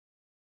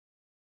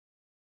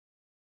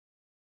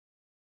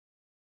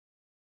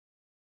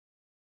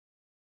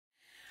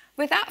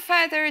Without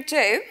further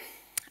ado,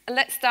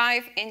 let's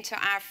dive into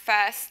our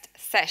first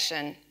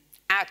session,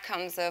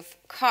 Outcomes of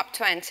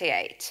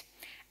COP28.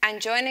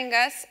 And joining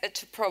us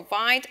to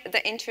provide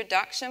the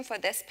introduction for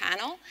this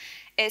panel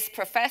is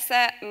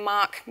Professor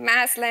Mark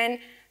Maslin,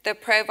 the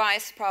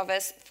Pro-Vice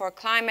Provost for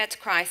Climate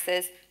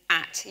Crisis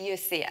at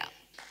UCL.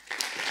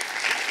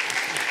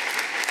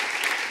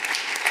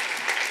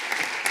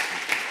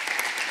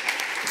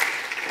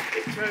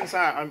 It turns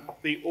out I'm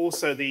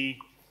also the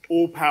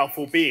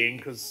all-powerful being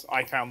because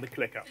I found the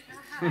clicker.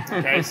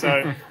 Okay,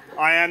 so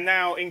I am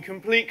now in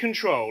complete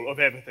control of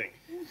everything.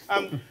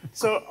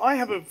 So I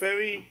have a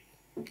very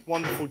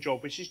wonderful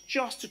job, which is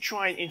just to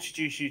try and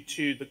introduce you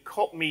to the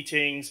COP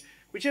meetings,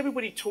 which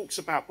everybody talks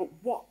about, but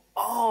what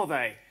are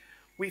they?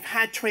 We've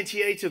had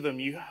 28 of them.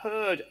 You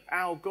heard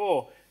Al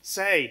Gore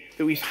say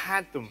that we've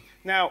had them.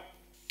 Now,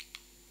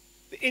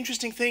 the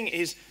interesting thing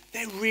is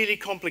they're really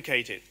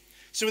complicated.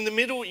 So in the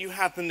middle, you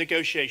have the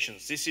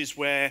negotiations. This is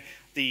where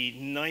the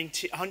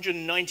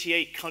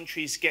 198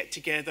 countries get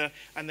together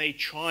and they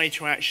try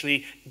to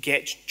actually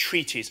get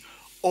treaties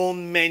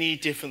on many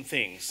different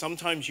things.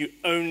 Sometimes you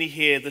only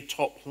hear the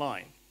top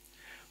line.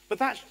 But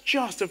that's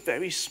just a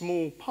very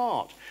small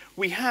part.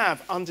 We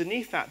have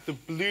underneath that the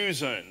blue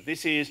zone.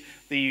 This is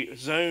the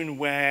zone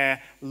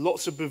where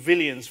lots of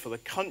pavilions for the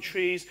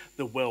countries,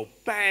 the World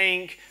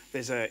Bank,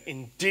 there's an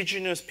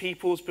indigenous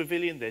people's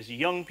pavilion, there's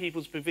young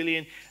people's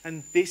pavilion,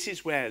 and this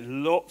is where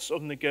lots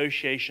of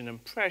negotiation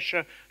and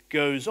pressure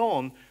goes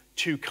on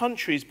to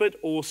countries, but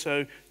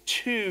also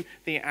to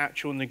the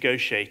actual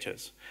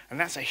negotiators. And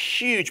that's a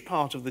huge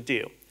part of the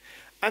deal.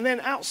 And then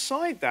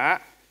outside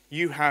that,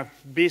 you have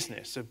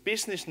business. So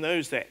business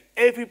knows that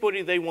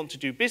everybody they want to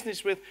do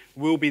business with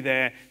will be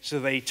there, so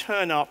they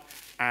turn up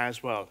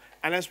as well.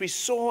 And as we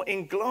saw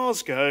in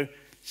Glasgow,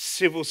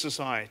 civil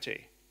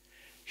society.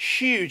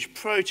 Huge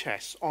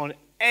protests on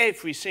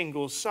every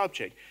single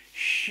subject.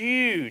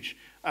 Huge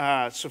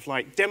sort of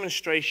like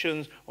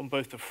demonstrations on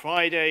both the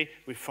Friday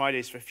with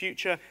Fridays for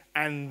Future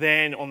and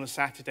then on the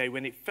Saturday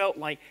when it felt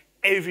like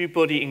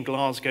everybody in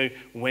Glasgow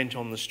went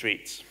on the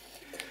streets.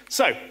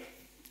 So,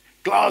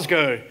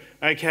 Glasgow.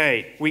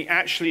 Okay, we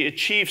actually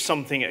achieved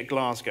something at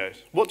Glasgow.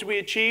 What did we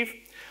achieve?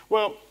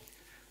 Well,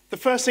 the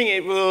first thing,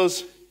 it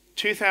was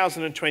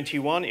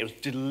 2021. It was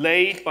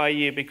delayed by a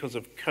year because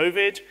of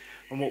COVID.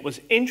 And what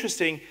was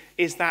interesting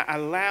is that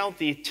allowed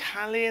the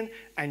Italian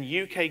and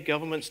UK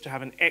governments to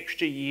have an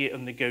extra year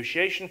of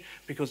negotiation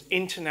because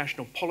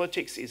international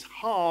politics is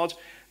hard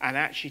and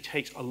actually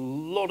takes a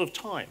lot of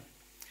time.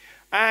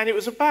 And it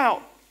was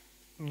about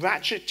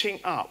ratcheting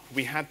up.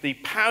 We had the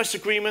Paris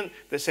Agreement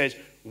that says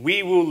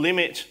we will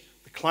limit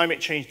climate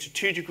change to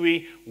 2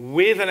 degrees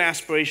with an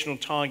aspirational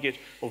target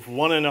of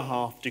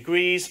 1.5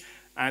 degrees.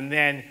 And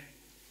then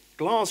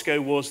Glasgow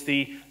was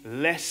the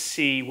let's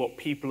see what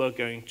people are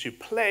going to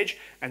pledge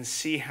and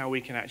see how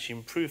we can actually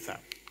improve that.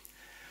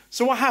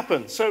 So what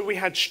happened? So we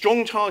had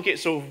strong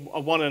targets of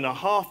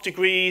 1.5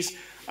 degrees.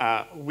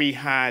 We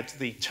had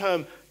the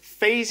term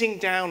phasing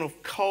down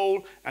of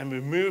coal and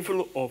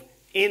removal of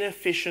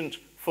inefficient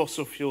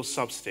fossil fuel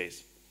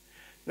subsidies.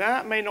 Now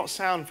that may not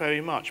sound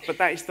very much, but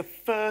that is the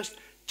first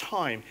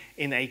time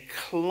in a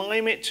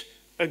climate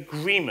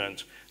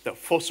agreement that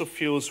fossil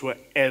fuels were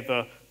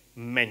ever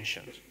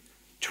mentioned.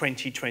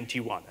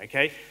 2021,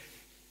 okay?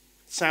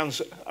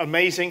 Sounds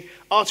amazing.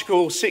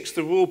 Article 6,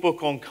 the rule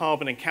book on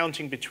carbon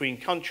accounting between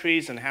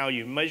countries and how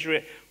you measure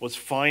it, was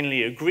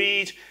finally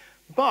agreed.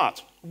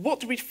 But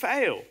what did we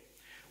fail?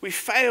 We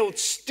failed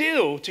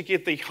still to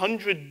give the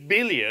 100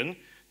 billion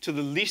to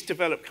the least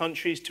developed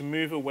countries to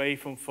move away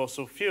from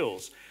fossil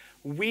fuels.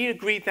 We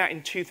agreed that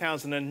in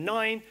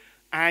 2009,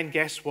 and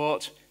guess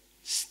what?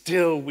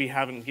 Still we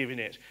haven't given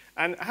it.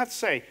 And I have to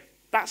say,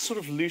 that's sort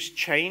of loose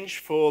change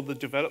for the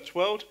developed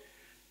world.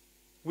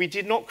 We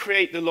did not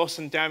create the loss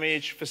and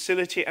damage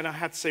facility, and I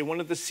had to say one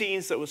of the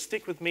scenes that will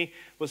stick with me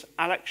was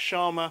Alex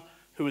Sharma,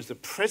 who was the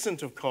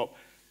president of COP,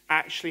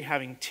 actually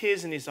having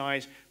tears in his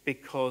eyes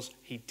because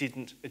he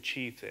didn't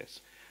achieve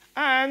this.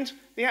 And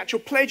the actual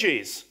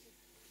pledges,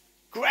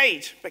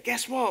 great, but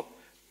guess what?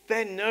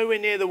 They're nowhere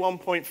near the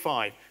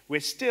 1.5. We're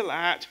still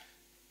at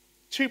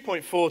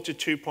 2.4 to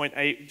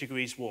 2.8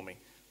 degrees warming,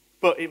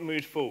 but it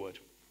moved forward.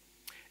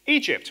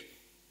 Egypt,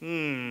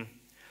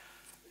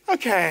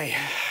 okay.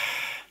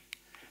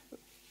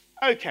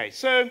 Okay,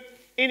 so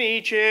in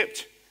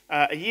Egypt,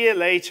 a year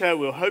later,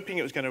 we were hoping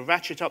it was going to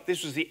ratchet up.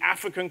 This was the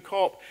African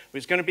COP. It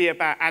was going to be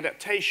about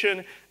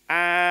adaptation,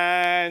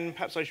 and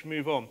perhaps I should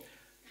move on.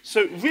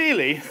 So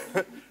really,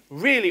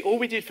 really, all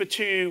we did for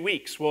 2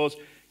 weeks was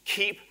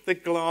keep the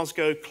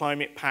Glasgow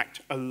Climate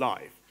Pact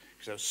alive.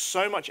 Because there was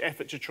so much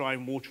effort to try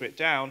and water it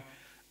down.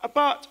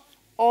 But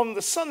on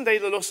the Sunday,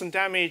 the loss and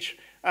damage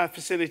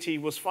facility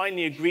was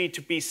finally agreed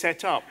to be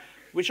set up,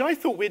 which I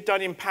thought we'd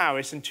done in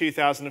Paris in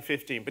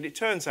 2015. But it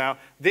turns out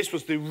this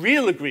was the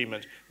real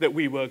agreement that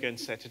we were going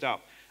to set it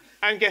up.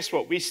 And guess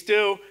what? We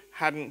still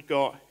hadn't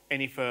got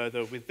any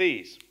further with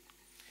these.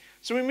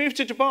 So we moved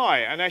to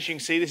Dubai. And as you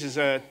can see, this is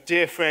a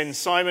dear friend,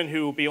 Simon,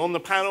 who will be on the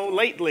panel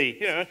lately,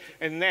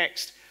 and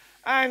next.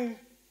 And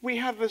we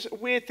have this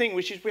weird thing,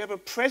 which is we have a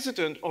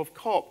president of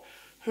COP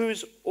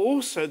who's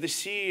also the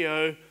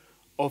CEO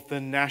of the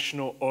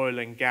National Oil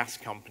and Gas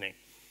Company.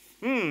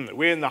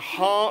 We're in the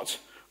heart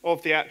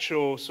of the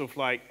actual sort of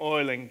like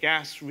oil and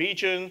gas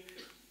region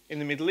in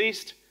the Middle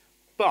East.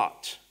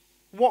 But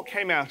what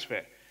came out of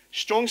it?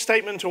 Strong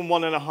statement on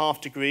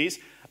 1.5 degrees,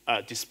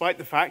 despite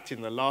the fact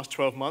in the last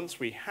 12 months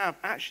we have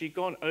actually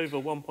gone over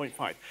 1.5.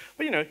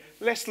 But, you know,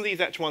 let's leave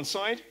that to one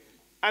side.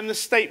 And the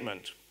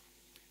statement,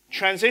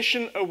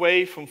 transition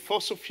away from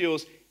fossil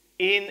fuels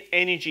in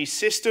energy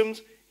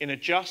systems in a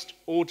just,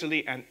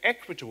 orderly, and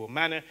equitable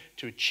manner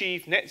to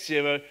achieve net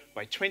zero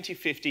by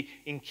 2050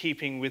 in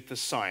keeping with the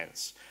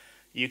science.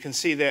 You can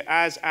see that,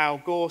 as Al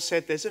Gore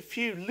said, there's a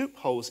few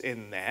loopholes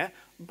in there,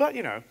 but,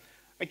 you know,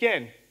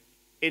 again,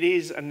 it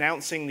is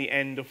announcing the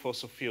end of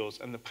fossil fuels,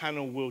 and the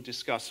panel will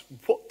discuss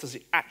what does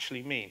it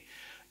actually mean.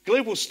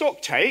 Global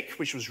stock take,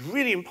 which was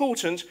really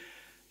important,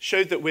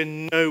 showed that we're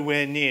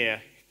nowhere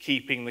near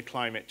keeping the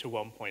climate to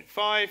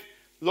 1.5.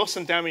 Loss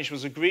and damage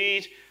was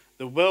agreed.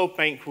 The World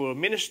Bank will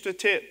administer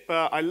it,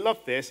 but I love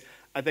this.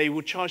 They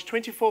will charge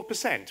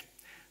 24%.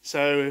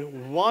 So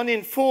 $1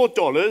 in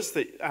 $4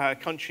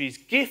 that countries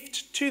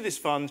gift to this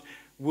fund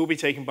will be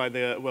taken by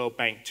the World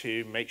Bank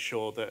to make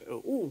sure that it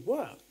all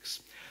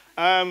works.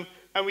 And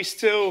we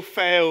still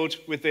failed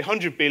with the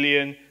 100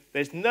 billion.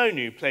 There's no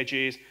new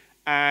pledges,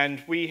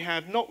 and we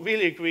have not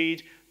really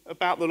agreed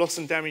about the loss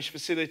and damage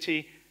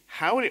facility,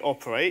 how will it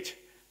operate,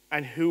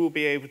 and who will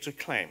be able to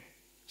claim.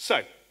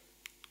 So,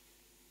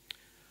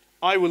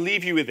 I will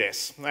leave you with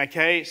this,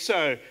 okay?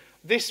 So,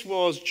 this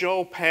was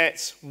Joel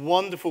Pett's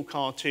wonderful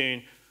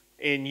cartoon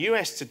in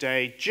US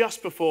Today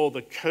just before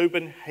the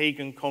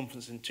Copenhagen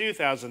conference in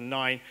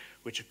 2009,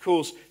 which of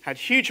course had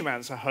huge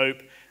amounts of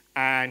hope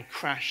and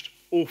crashed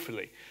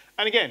awfully.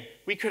 And again,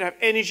 we could have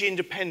energy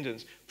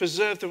independence,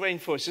 preserve the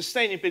rainforest,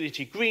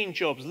 sustainability, green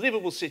jobs,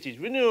 livable cities,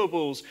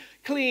 renewables,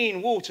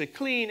 clean water,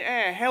 clean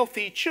air,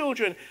 healthy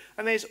children,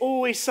 and there's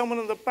always someone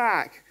on the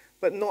back,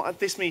 but not at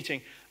this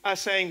meeting,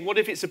 saying, what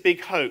if it's a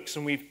big hoax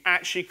and we've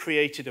actually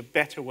created a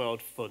better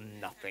world for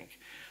nothing?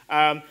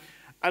 And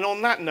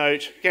on that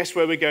note, guess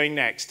where we're going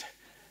next?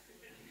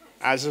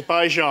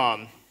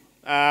 Azerbaijan.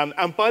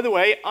 And by the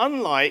way,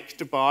 unlike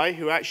Dubai,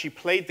 who actually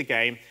played the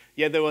game,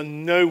 yeah, there were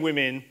no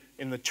women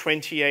in the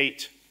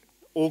 28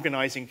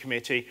 organizing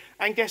committee.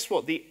 And guess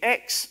what? The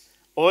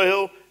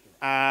ex-oil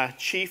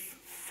chief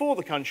for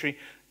the country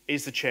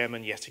is the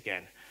chairman yet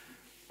again.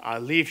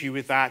 I'll leave you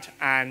with that,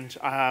 and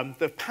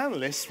the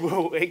panelists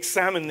will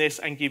examine this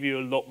and give you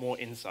a lot more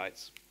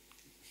insights.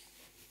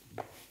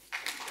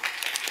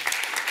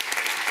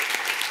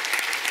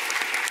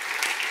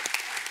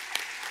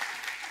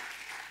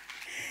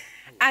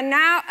 And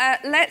now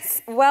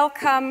let's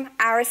welcome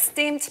our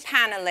esteemed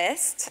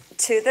panelists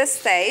to the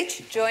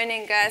stage.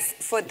 Joining us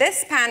for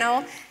this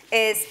panel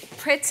is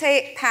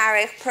Priti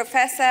Parikh,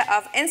 Professor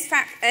of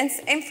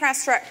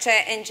Infrastructure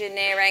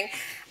Engineering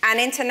and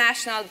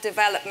International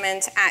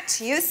Development at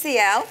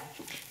UCL,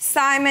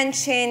 Simon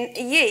Chin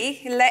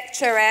Yi,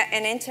 Lecturer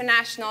in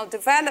International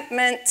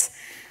Development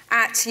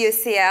at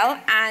UCL,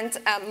 and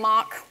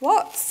Mark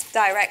Watts,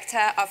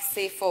 Director of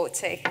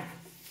C40.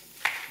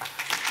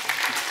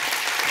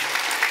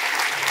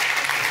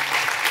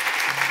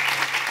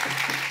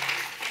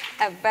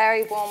 A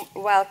very warm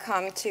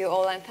welcome to you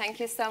all, and thank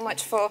you so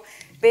much for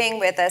being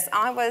with us.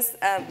 I was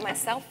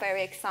myself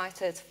very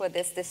excited for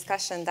this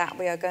discussion that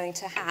we are going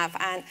to have.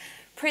 And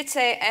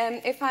Priti,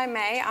 if I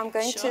may, I'm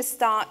going to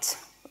start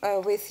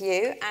with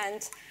you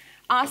and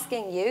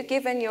asking you,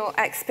 given your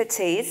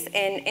expertise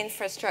in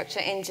infrastructure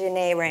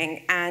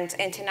engineering and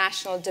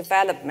international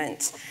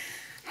development,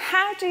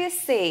 how do you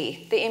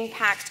see the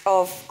impact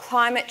of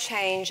climate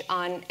change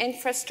on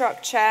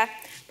infrastructure,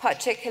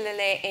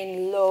 particularly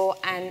in low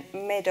and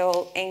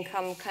middle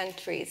income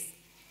countries?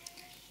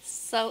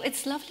 So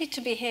it's lovely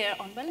to be here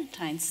on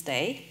Valentine's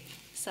Day.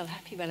 So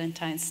happy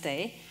Valentine's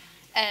Day.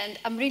 And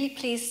I'm really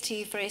pleased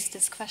you've raised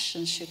this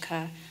question,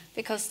 Shooka,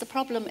 because the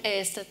problem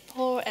is that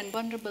poor and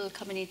vulnerable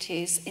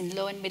communities in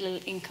low and middle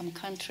income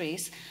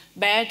countries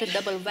bear the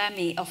double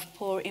whammy of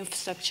poor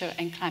infrastructure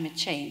and climate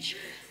change.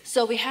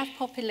 So we have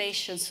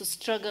populations who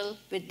struggle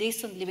with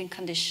decent living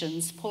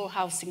conditions, poor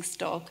housing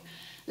stock,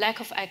 lack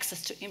of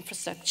access to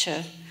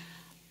infrastructure,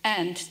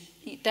 and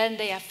then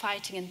they are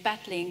fighting and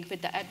battling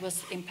with the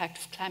adverse impact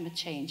of climate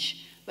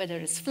change, whether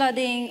it's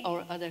flooding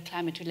or other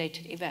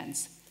climate-related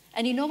events.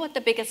 And you know what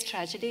the biggest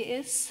tragedy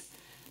is?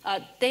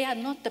 They are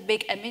not the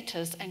big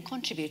emitters and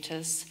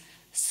contributors.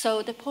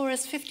 So the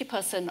poorest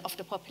 50% of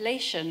the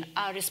population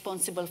are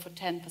responsible for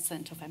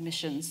 10% of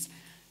emissions.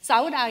 So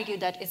I would argue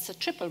that it's a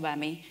triple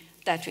whammy,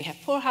 that we have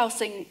poor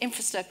housing,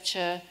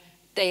 infrastructure.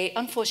 They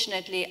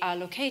unfortunately are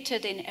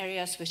located in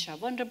areas which are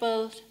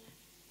vulnerable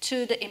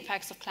to the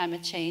impacts of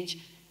climate change,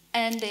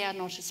 and they are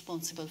not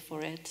responsible for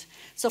it.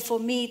 So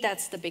for me,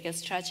 that's the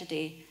biggest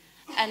tragedy.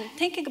 And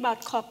thinking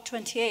about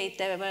COP28,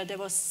 there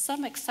was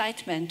some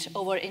excitement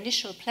over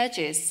initial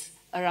pledges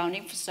around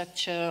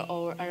infrastructure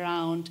or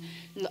around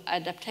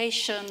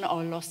adaptation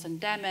or loss and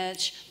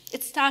damage.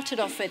 It started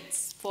off at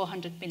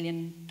 $400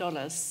 million,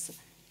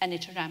 and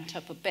it ramped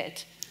up a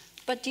bit.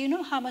 But do you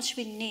know how much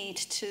we need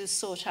to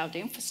sort out the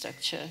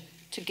infrastructure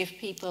to give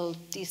people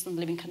decent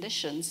living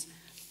conditions?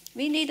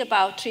 We need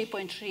about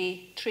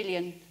 $3.3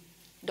 trillion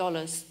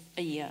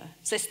a year.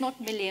 So it's not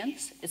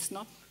millions, it's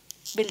not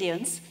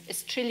billions,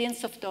 it's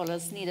trillions of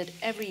dollars needed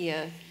every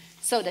year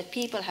so that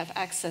people have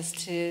access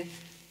to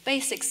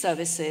basic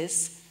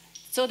services,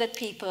 so that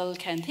people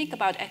can think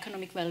about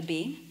economic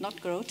well-being, not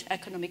growth,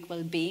 economic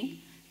well-being,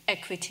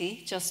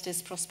 equity,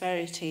 justice,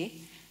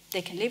 prosperity.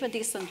 They can live a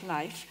decent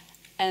life,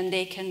 and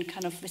they can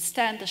kind of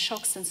withstand the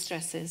shocks and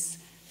stresses.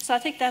 So I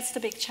think that's the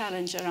big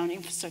challenge around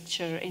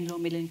infrastructure in low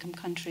middle income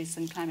countries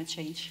and climate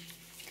change.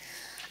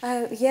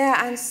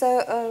 Yeah, and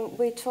so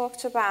we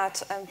talked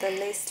about the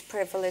least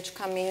privileged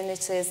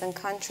communities and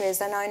countries,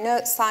 and I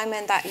know,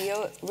 Simon, that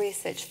your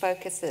research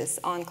focuses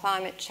on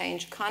climate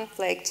change,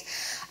 conflict,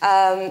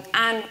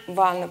 and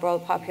vulnerable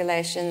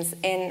populations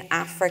in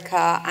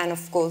Africa, and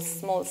of course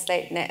small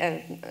state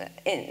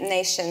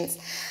nations.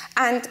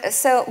 And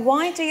so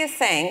why do you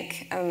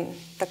think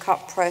the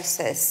COP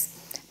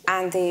process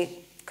and the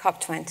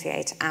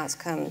COP28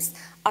 outcomes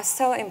are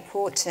so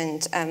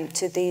important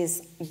to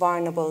these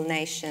vulnerable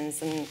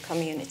nations and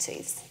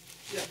communities?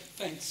 Yeah,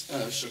 thanks,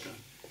 Shooka.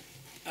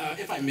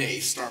 If I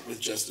may start with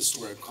just the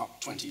story of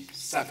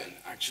COP27,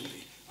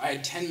 actually. I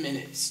had 10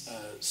 minutes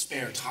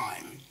spare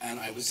time, and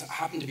I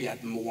happened to be at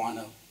the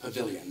Moana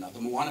Pavilion. Now,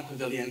 the Moana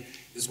Pavilion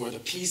is where the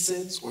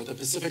PCIDs, or the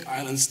Pacific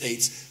Island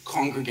states,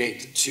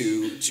 congregate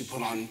to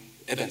put on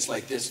events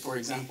like this, for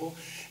example.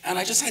 And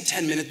I just had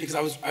 10 minutes because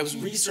I was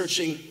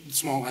researching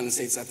small island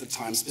states at the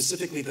time,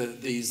 specifically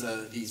these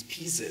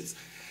PCIDs.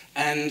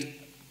 And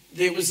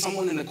there was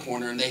someone in the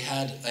corner, and they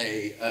had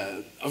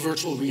a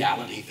virtual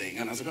reality thing.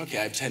 And I was like, okay,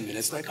 I have 10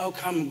 minutes. Like, oh,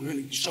 come, we're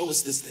going to show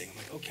us this thing. I'm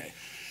like, okay.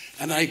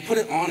 And I put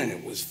it on, and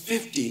it was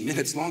 50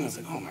 minutes long. I was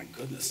like, oh, my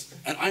goodness.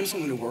 And I'm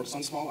someone who works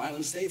on small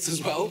island states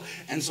as well.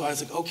 And so I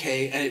was like,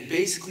 okay. And it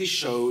basically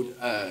showed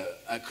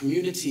a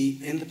community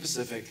in the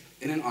Pacific,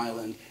 in an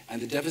island, and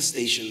the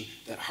devastation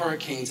that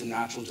hurricanes and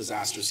natural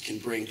disasters can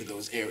bring to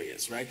those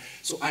areas, right?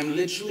 So I'm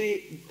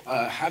literally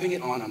having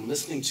it on, I'm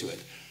listening to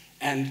it.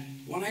 And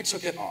when I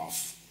took it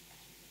off,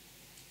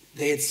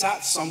 they had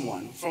sat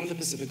someone from the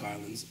Pacific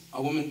Islands,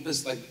 a woman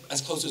like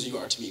as close as you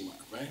are to me, Mark,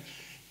 right?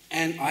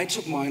 And I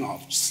took mine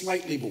off,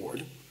 slightly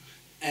bored,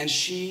 and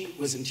she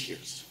was in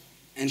tears.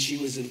 And she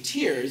was in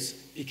tears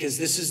because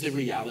this is the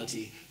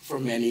reality for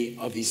many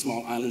of these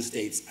small island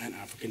states and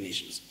African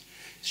nations.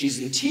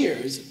 She's in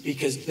tears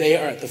because they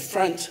are at the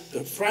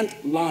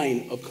front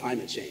line of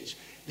climate change.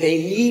 They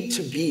need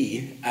to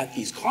be at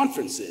these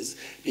conferences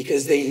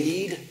because they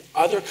need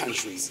other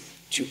countries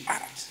to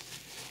act.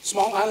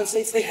 Small island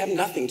states, they have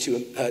nothing to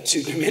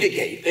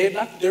mitigate.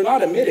 They're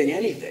not emitting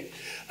anything.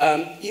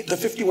 The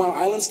 51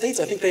 island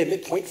states, I think they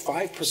emit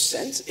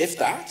 0.5%, if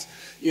that.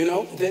 You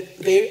know, that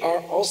they are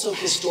also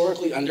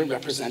historically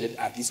underrepresented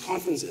at these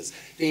conferences.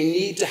 They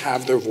need to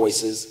have their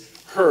voices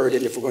heard,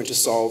 and if we're going to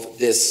solve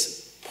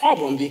this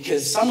problem,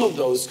 because some of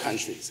those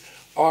countries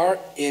are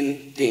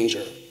in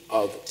danger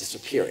of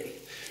disappearing.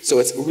 So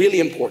it's really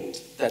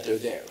important that they're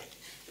there.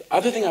 The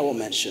other thing I will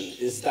mention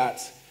is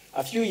that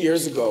a few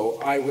years ago,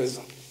 I was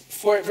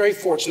very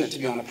fortunate to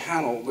be on a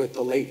panel with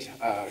the late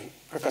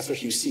Professor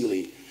Hugh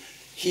Seeley.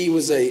 He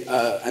was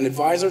an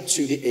advisor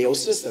to the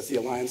AOSIS, that's the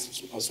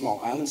Alliance of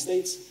Small Island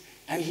States,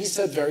 and he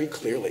said very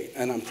clearly,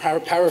 and I'm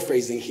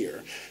paraphrasing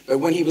here, but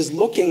when he was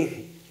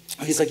looking,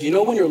 he's like, you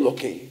know, when you're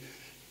looking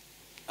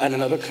at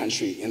another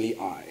country in the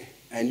eye,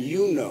 and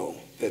you know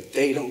that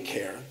they don't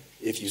care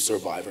if you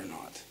survive or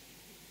not.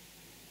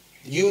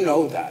 You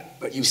know that,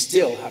 but you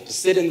still have to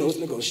sit in those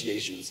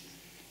negotiations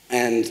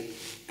and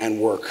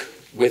work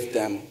with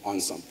them on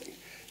something.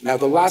 Now,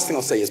 the last thing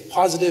I'll say is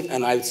positive,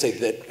 and I would say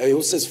that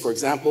AOSIS, for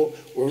example,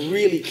 were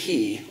really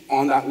key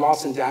on that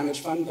loss and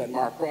damage fund that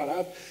Mark brought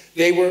up.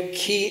 They were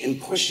key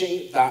in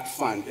pushing that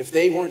fund. If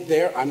they weren't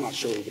there, I'm not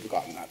sure we would have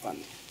gotten that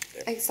fund.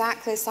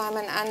 Exactly,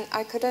 Simon, and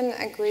I couldn't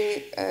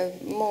agree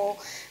more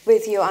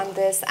with you on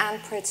this, and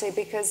Priti,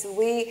 because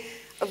we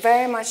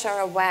very much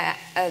are aware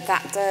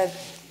that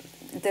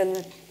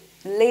the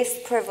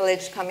least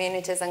privileged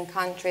communities and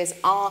countries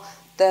are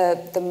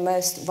the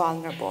most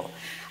vulnerable.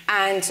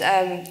 And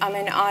I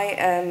mean,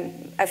 I,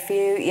 a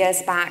few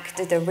years back,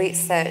 did a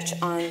research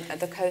on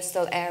the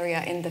coastal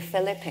area in the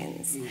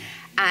Philippines.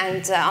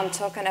 And I'm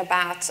talking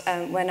about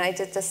when I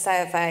did the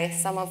survey,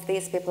 some of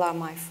these people are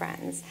my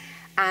friends.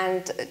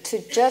 And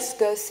to just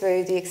go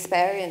through the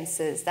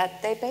experiences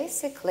that they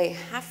basically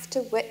have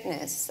to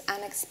witness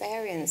and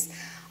experience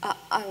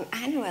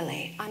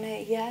annually, on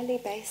a yearly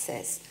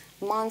basis,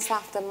 month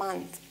after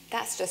month,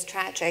 that's just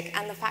tragic.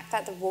 And the fact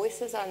that the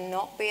voices are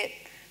not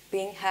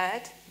being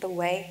heard the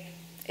way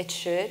it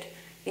should,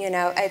 you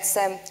know,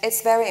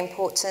 it's very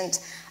important.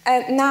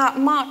 Now,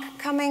 Mark,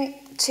 coming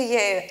to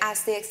you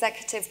as the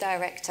Executive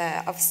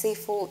Director of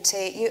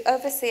C40, you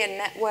oversee a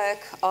network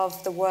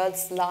of the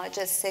world's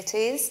largest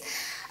cities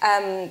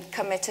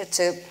committed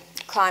to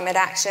climate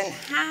action,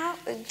 how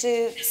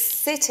do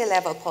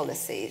city-level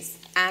policies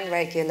and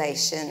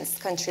regulations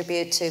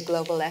contribute to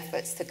global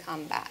efforts to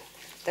combat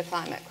the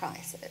climate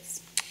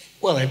crisis?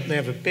 Well, they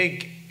have a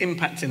big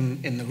impact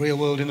in the real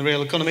world, in the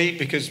real economy,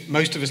 because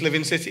most of us live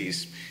in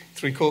cities.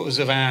 3/4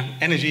 of our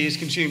energy is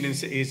consumed in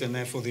cities, and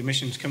therefore the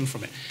emissions come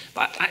from it.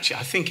 But actually,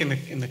 I think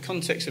in the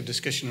context of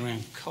discussion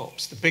around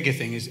COPs, the bigger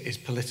thing is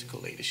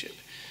political leadership.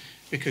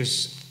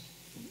 Because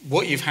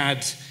what you've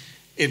had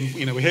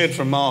we heard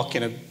from Mark,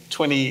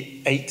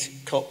 28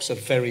 COPs of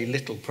very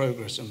little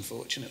progress,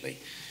 unfortunately.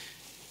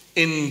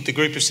 In the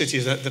group of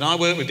cities that I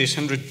work with, these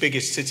 100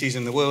 biggest cities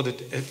in the world,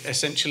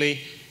 essentially,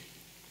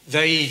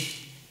 they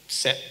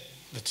set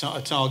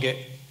a target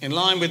in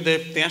line with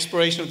the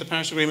aspiration of the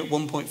Paris Agreement,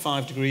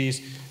 1.5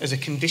 degrees, as a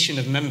condition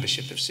of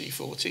membership of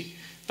C40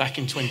 back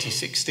in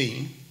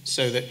 2016,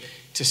 so that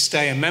to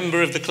stay a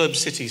member of the club,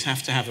 cities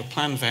have to have a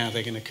plan for how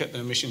they're going to cut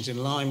their emissions in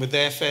line with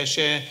their fair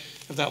share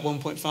of that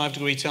 1.5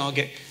 degree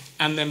target,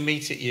 and then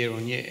meet it year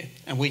on year.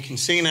 And we can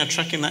see now,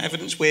 tracking that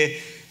evidence,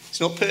 it's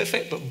not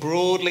perfect, but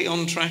broadly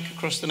on track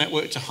across the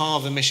network to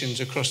halve emissions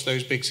across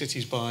those big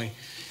cities by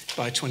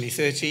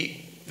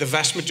 2030. The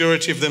vast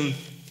majority of them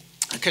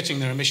are cutting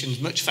their emissions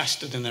much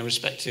faster than their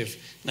respective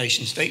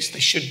nation states. They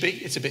should be.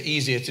 It's a bit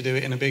easier to do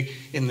it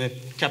in the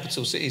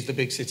capital cities, the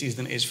big cities,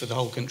 than it is for the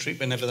whole country,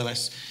 but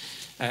nevertheless,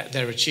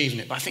 they're achieving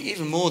it. But I think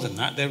even more than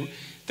that,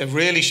 they've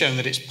really shown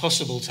that it's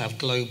possible to have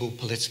global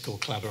political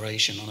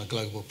collaboration on a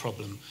global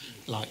problem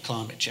like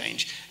climate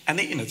change. And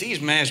these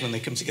mayors, when they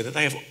come together,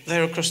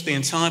 they're across the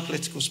entire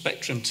political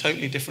spectrum,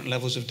 totally different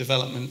levels of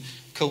development,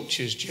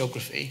 cultures,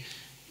 geography,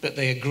 but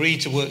they agree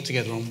to work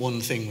together on one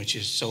thing, which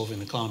is solving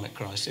the climate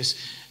crisis.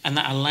 And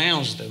that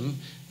allows them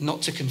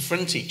not to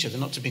confront each other,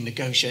 not to be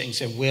negotiating,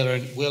 saying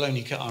we'll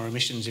only cut our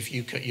emissions if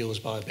you cut yours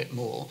by a bit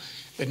more,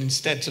 but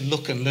instead to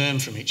look and learn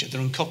from each other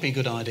and copy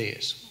good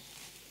ideas.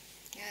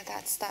 Yeah,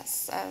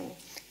 that's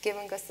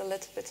giving us a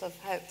little bit of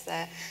hope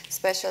there,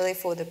 especially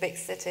for the big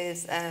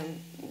cities,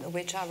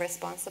 which are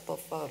responsible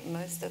for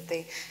most of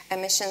the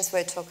emissions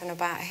we're talking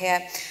about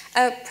here.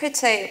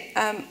 Priti,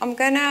 I'm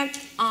going to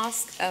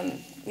ask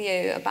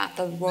you about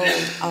the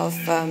role of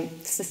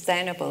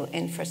sustainable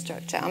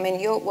infrastructure. I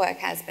mean, your work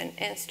has been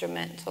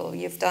instrumental.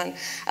 You've done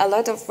a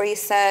lot of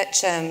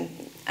research and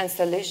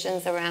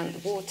solutions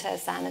around water,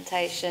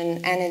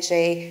 sanitation,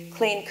 energy,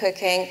 clean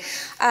cooking.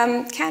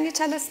 Can you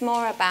tell us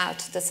more about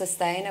the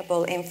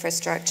sustainable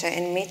infrastructure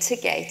in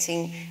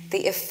mitigating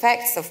the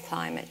effects of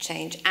climate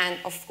change and,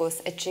 of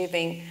course,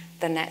 achieving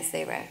the net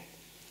zero?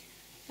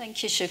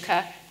 Thank you,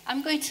 Shooka.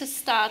 I'm going to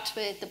start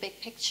with the big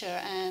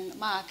picture, and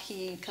Mark,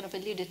 he kind of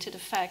alluded to the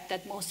fact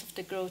that most of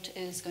the growth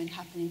is going to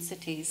happen in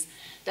cities.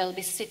 There'll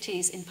be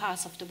cities in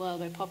parts of the world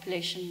where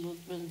population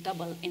will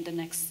double in the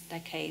next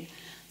decade.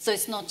 So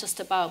it's not just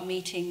about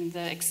meeting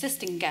the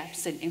existing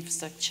gaps in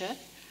infrastructure,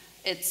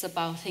 it's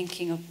about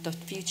thinking of the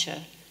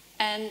future.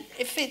 And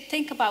if we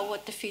think about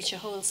what the future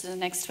holds in the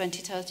next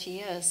 20, 30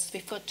 years,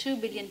 we've got 2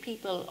 billion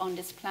people on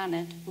this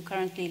planet who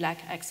currently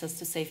lack access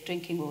to safe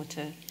drinking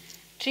water,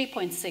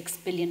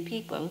 3.6 billion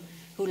people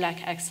who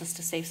lack access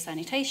to safe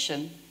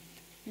sanitation,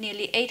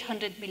 nearly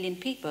 800 million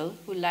people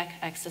who lack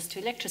access to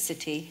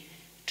electricity,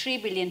 3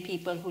 billion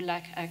people who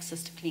lack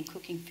access to clean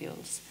cooking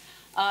fuels.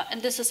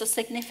 And this is a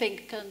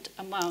significant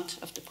amount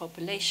of the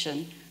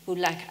population who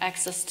lack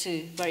access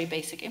to very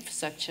basic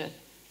infrastructure.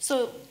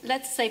 So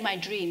let's say my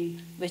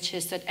dream, which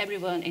is that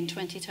everyone in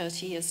 20,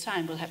 30 years'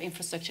 time will have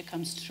infrastructure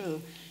comes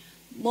through.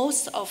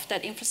 Most of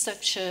that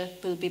infrastructure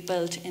will be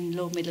built in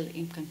low middle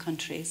income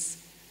countries.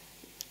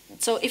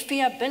 So if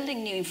we are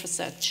building new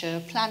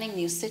infrastructure, planning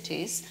new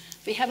cities,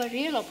 we have a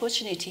real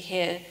opportunity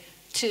here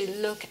to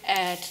look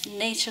at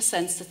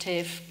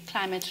nature-sensitive,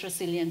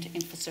 climate-resilient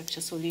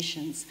infrastructure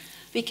solutions.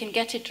 We can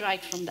get it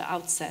right from the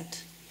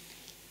outset.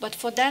 But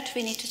for that,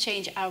 we need to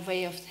change our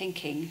way of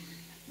thinking,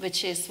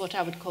 which is what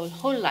I would call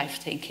whole life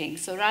thinking.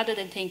 So rather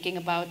than thinking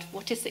about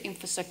what is the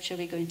infrastructure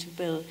we're going to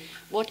build,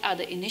 what are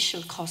the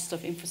initial costs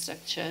of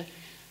infrastructure,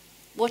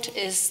 what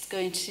is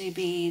going to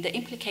be the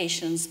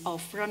implications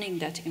of running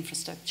that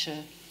infrastructure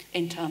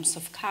in terms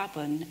of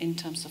carbon, in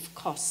terms of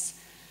costs.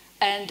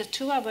 And the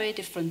two are very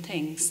different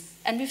things.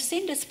 And we've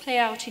seen this play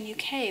out in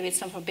UK with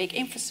some of our big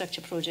infrastructure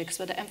projects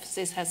where the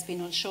emphasis has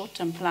been on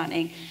short-term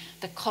planning,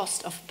 the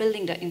cost of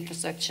building the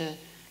infrastructure.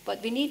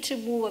 But we need to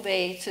move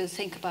away to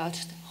think about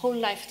whole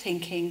life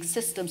thinking,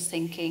 systems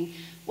thinking.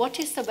 What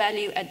is the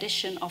value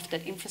addition of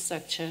that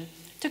infrastructure?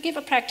 To give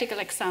a practical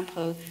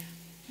example,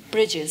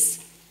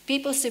 bridges.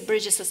 People see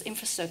bridges as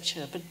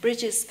infrastructure, but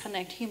bridges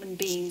connect human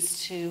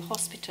beings to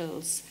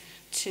hospitals,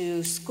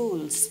 to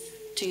schools,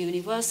 to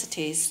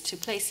universities, to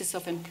places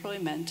of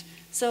employment.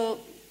 So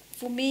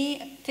for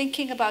me,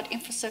 thinking about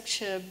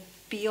infrastructure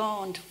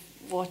beyond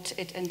what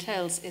it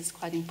entails is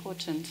quite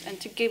important. And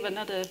to give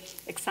another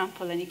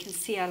example, and you can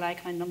see I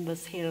like my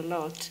numbers here a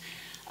lot,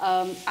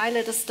 I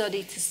led a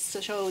study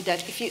to show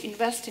that if you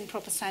invest in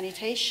proper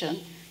sanitation,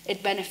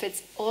 it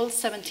benefits all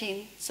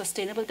 17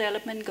 Sustainable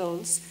Development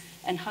Goals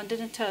and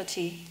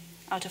 130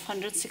 out of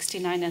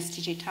 169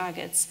 SDG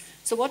targets.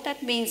 So what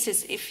that means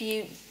is if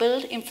you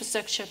build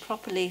infrastructure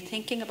properly,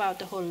 thinking about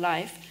the whole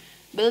life,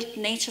 build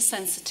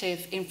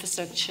nature-sensitive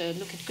infrastructure,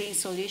 look at green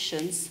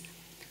solutions,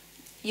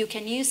 you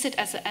can use it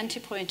as an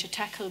entry point to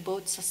tackle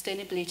both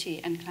sustainability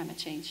and climate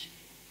change.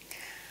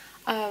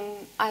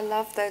 I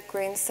love the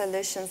green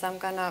solutions. I'm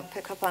going to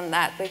pick up on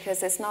that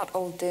because it's not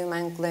all doom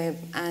and gloom.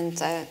 And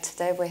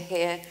today we're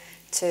here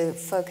to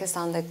focus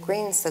on the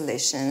green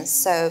solutions.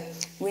 So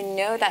we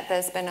know that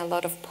there's been a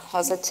lot of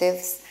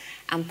positives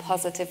and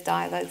positive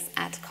dialogues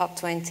at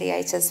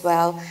COP28 as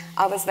well.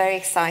 I was very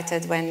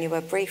excited when you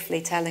were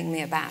briefly telling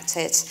me about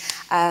it,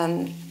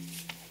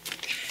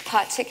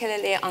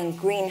 particularly on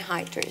green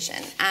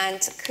hydrogen.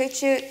 And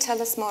could you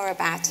tell us more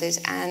about it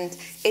and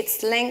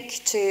its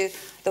link to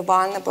the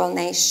vulnerable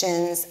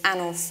nations and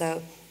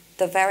also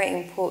the very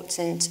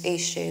important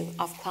issue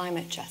of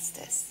climate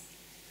justice?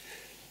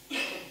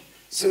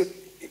 So,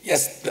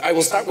 yes, I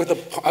will start with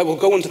I will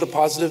go into the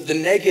positive. The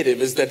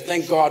negative is that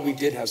thank God we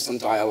did have some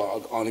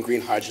dialogue on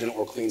green hydrogen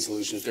or clean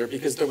solutions there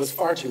because there was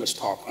far too much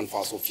talk on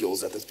fossil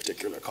fuels at this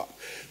particular COP.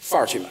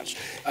 Far too much.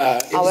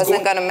 I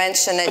wasn't going to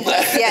mention it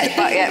just yet,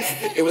 but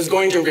yes. It was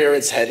going to rear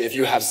its head if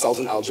you have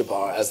Sultan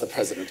Al-Jaber as the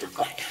president of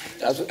COP.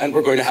 And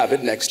we're going to have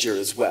it next year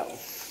as well.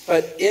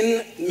 But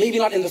maybe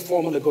not in the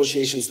formal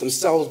negotiations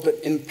themselves, but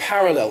in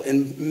parallel,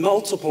 in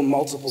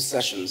multiple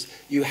sessions,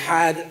 you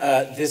had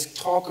this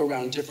talk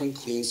around different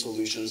clean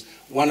solutions.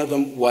 One of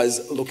them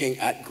was looking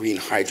at green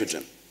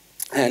hydrogen.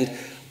 And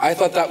I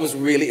thought that was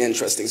really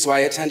interesting. So I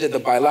attended the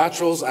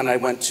bilaterals and I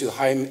went to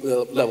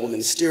high-level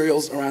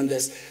ministerials around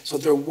this. So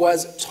there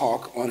was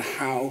talk on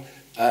how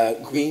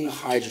green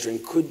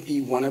hydrogen could be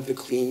one of the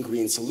clean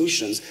green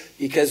solutions,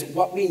 because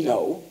what we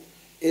know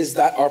is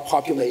that our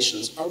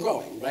populations are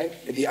growing, right?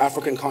 In the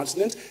African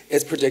continent,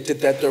 it's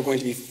predicted that there are going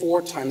to be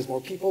 4 times more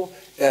people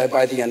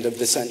by the end of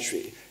the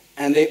century.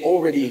 And they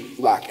already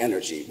lack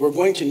energy. We're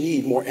going to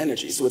need more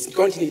energy, so it's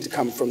going to need to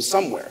come from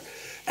somewhere.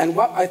 And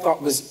what I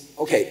thought was,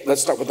 okay,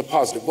 let's start with the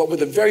positive. What were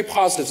the very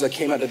positives that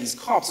came out of these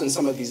COPs and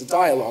some of these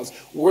dialogues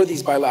were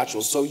these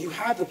bilaterals. So you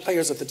had the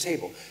players at the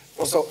table.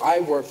 So I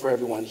work for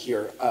everyone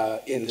here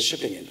in the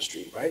shipping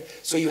industry, right?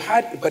 So you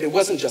had, but it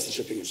wasn't just the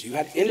shipping industry. You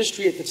had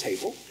industry at the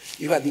table.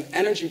 You had the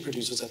energy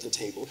producers at the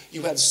table.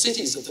 You had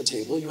cities at the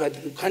table. You had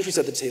the countries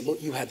at the table.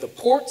 You had the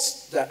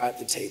ports at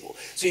the table.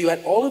 So you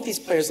had all of these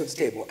players at the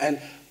table. And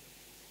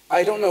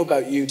I don't know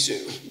about you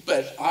two,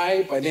 but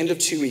by the end of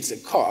 2 weeks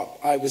at COP,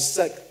 I was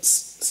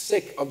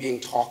sick of being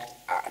talked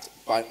at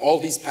by all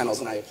these panels,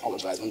 and I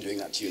apologize, I'm doing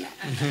that to you now.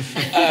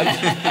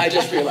 I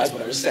just realized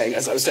what I was saying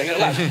as I was saying it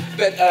aloud.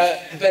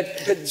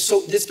 But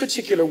so this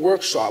particular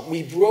workshop,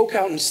 we broke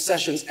out in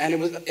sessions, and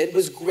it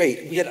was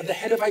great. We had the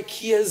head of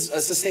IKEA's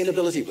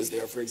sustainability was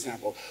there, for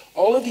example.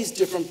 All of these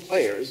different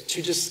players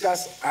to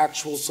discuss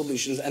actual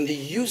solutions and the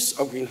use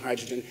of green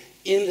hydrogen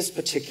in this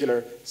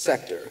particular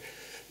sector.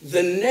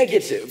 The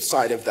negative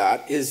side of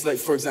that is, like,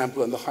 for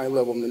example, in the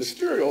high-level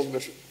ministerial,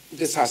 which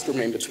this has to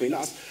remain between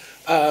us,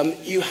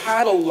 you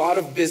had a lot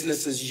of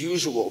business as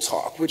usual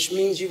talk, which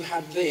means you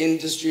had the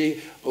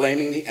industry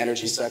blaming the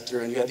energy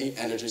sector, and you had the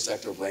energy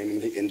sector blaming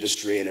the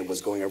industry, and it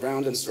was going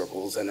around in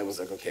circles, and it was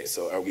like, okay,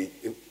 so are we,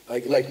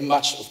 like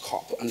much of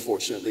COP,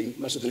 unfortunately,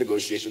 much of the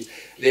negotiations,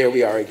 there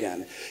we are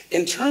again.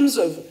 In terms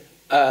of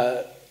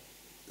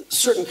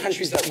certain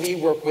countries that we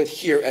work with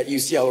here at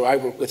UCL, or I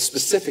work with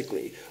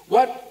specifically,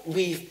 what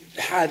we've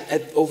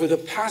had over the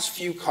past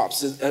few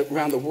COPs,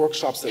 around the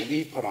workshops that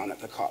we've put on at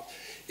the COP,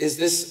 is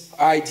this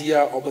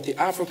idea with the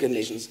African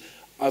nations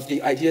of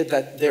the idea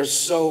that there's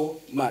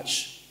so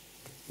much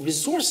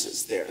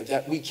resources there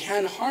that we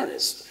can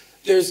harness.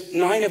 There's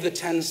 9 of the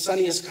 10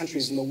 sunniest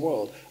countries in the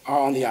world are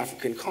on the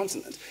African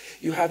continent.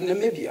 You have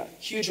Namibia,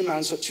 huge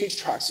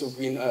tracts of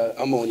green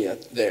ammonia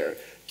there.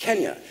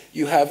 Kenya,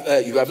 you have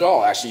it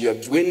all, actually. You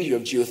have wind, you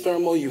have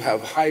geothermal, you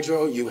have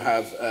hydro, you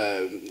have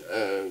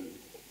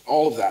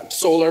all of that,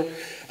 solar.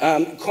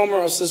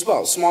 Comoros as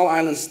well, small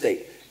island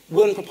state.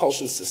 Wind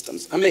propulsion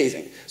systems,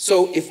 amazing.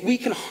 So if we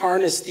can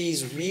harness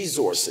these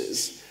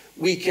resources,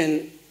 we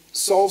can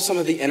solve some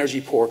of the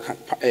energy poor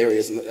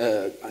areas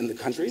in the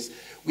countries.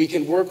 We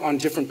can work on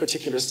different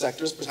particular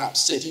sectors, perhaps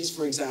cities,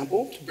 for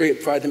example, to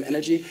provide them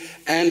energy,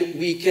 and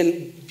we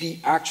can be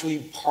actually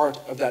part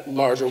of that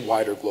larger,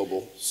 wider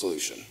global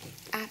solution.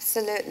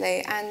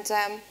 Absolutely. And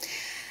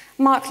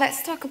Mark,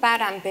 let's talk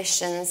about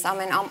ambitions. I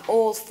mean, I'm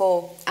all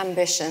for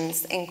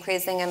ambitions,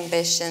 increasing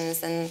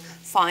ambitions and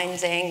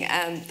finding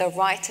the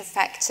right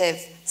effective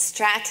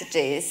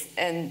strategies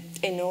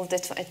in order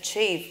to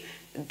achieve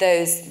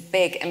those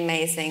big,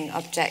 amazing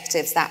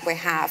objectives that we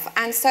have.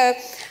 And so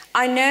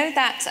I know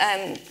that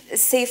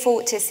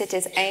C40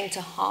 cities aim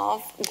to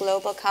halve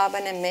global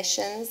carbon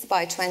emissions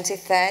by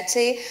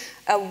 2030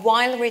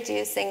 while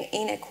reducing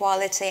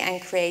inequality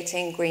and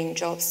creating green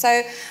jobs.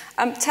 So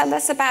tell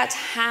us about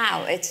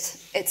how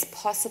it's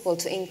possible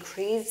to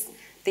increase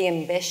the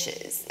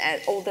ambitions,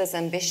 all those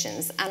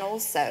ambitions, and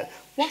also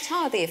what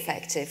are the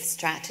effective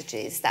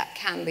strategies that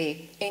can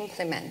be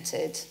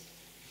implemented?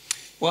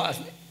 Well,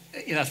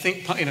 I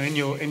think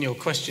in your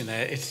question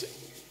there,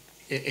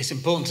 it's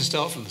important to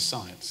start from the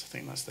science. I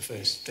think that's the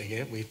first thing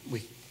here.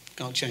 We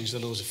can't change the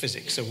laws of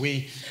physics. So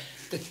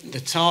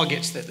the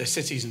targets that the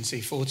cities and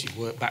C40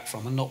 work back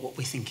from are not what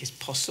we think is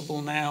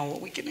possible now,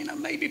 what we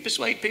can maybe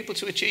persuade people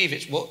to achieve.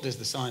 It's what does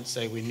the science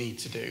say we need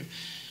to do,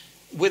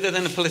 with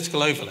then a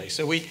political overlay.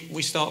 So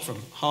we start from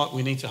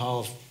we need to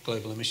halve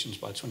global emissions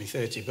by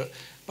 2030,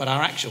 but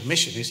our actual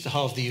mission is to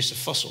halve the use of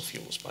fossil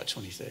fuels by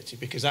 2030,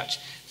 because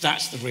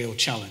that's the real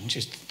challenge,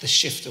 is the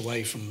shift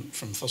away from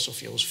fossil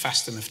fuels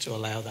fast enough to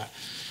allow that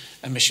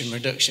emission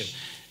reduction.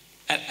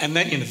 And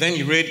then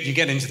you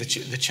get into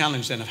the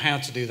challenge then of how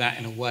to do that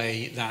in a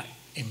way that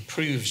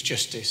improves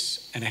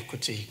justice and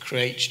equity,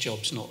 creates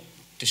jobs, not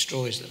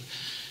destroys them.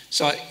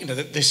 So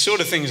the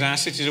sort of things our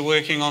cities are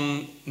working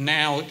on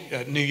now.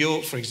 New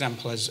York, for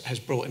example, has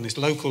brought in this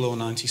local law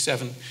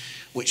 97,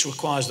 which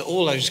requires that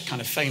all those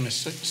kind of famous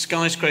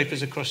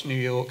skyscrapers across New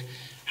York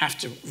have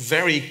to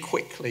very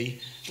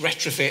quickly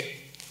retrofit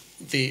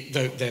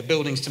their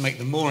buildings to make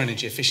them more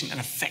energy efficient and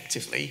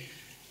effectively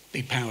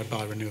be powered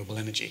by renewable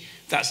energy.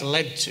 That's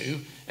led to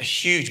a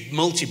huge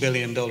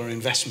multi-billion-dollar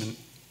investment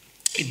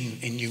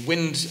in new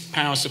wind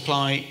power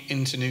supply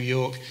into New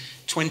York,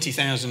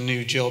 20,000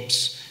 new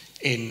jobs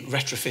in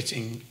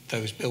retrofitting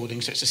those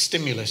buildings. So it's a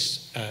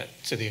stimulus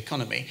to the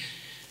economy.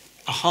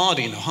 A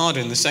harder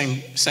in the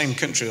same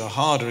country, a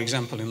harder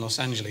example in Los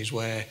Angeles,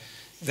 where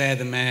there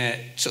the mayor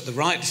took the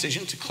right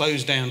decision to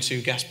close down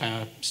 2 gas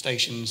power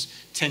stations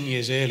 10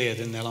 years earlier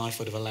than their life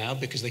would have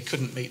allowed, because they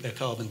couldn't meet their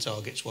carbon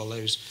targets while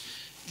those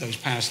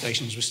power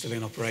stations were still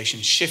in operation.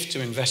 Shift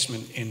to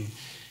investment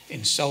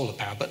in solar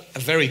power, but a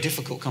very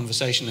difficult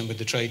conversation then with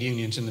the trade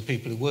unions and the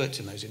people who worked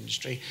in those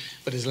industries,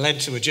 but has led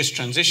to a Just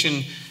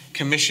Transition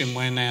Commission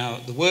where now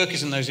the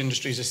workers in those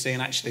industries are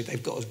seeing actually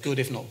they've got as good,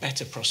 if not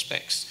better,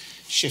 prospects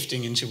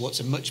shifting into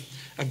what's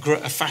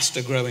a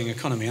faster growing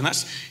economy. And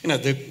that's,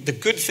 the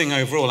good thing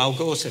overall, Al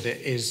Gore said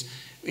it, is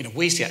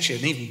we see actually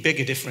an even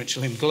bigger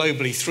differential in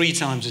globally 3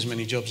 times as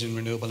many jobs in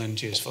renewable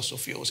energy as fossil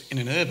fuels. In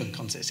an urban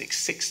context, it's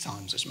 6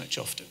 times as much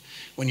often.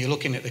 When you're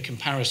looking at the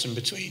comparison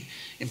between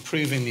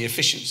improving the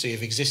efficiency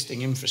of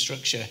existing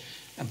infrastructure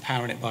and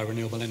powering it by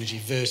renewable energy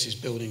versus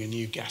building a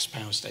new gas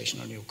power station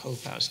or a new coal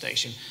power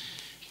station.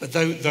 But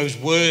those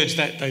words,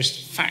 those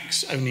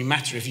facts only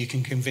matter if you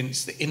can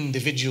convince the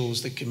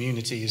individuals, the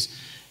communities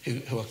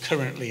who are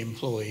currently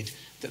employed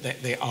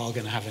that they are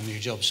going to have a new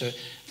job. So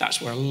that's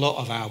where a lot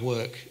of our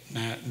work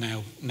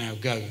now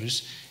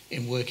goes,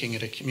 in working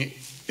at a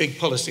big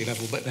policy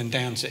level, but then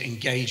down to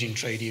engaging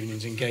trade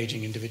unions,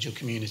 engaging individual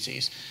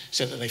communities,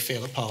 so that they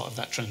feel a part of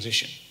that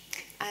transition.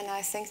 And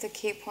I think the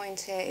key point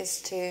here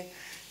is to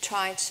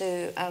try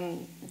to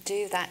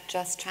do that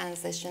just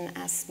transition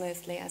as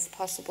smoothly as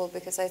possible,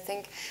 because I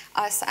think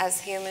us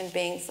as human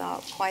beings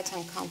are quite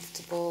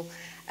uncomfortable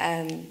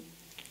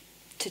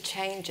to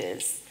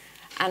changes.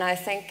 And I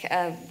think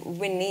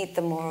we need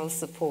the moral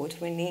support.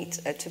 We need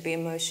to be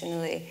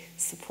emotionally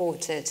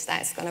supported.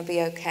 That's going to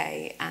be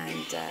okay.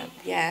 And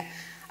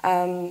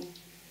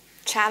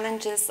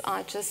challenges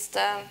are just,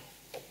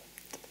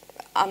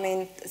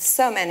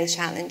 so many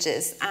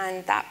challenges.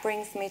 And that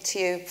brings me to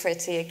you,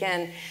 Priti,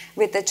 again,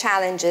 with the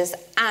challenges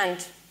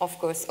and, of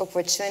course,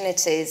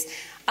 opportunities.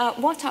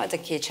 What are the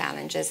key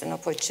challenges and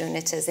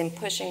opportunities in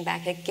pushing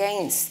back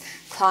against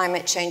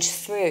climate change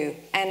through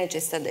energy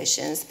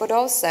solutions? But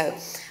also,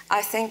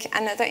 I think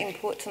another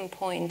important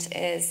point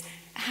is,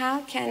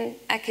 how can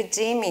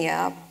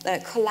academia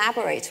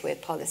collaborate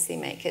with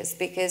policymakers?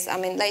 Because,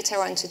 later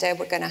on today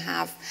we're going to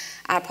have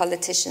our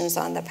politicians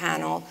on the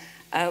panel.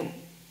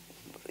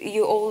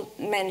 You all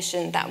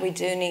mentioned that we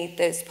do need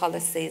those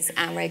policies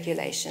and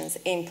regulations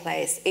in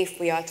place if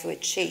we are to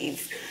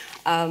achieve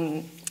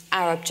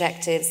our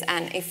objectives,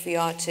 and if we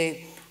are to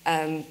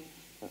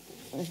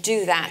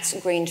do that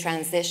green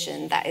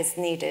transition that is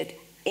needed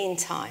in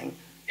time.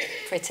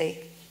 Priti.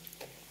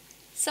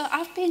 So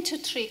I've been to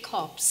 3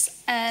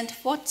 COPs, and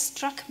what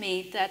struck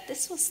me that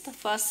this was the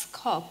first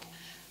COP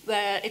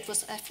where it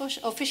was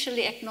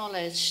officially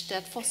acknowledged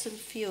that fossil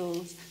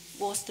fuels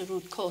was the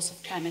root cause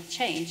of climate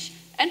change.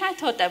 And I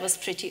thought that was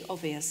pretty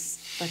obvious,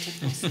 but it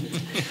wasn't.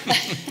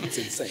 It's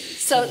insane.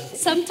 So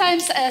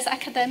sometimes as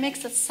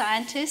academics, as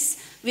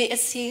scientists, we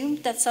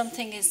assume that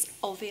something is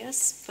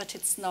obvious, but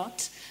it's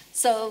not.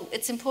 So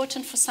it's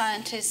important for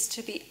scientists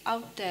to be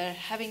out there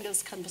having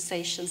those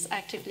conversations,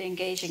 actively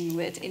engaging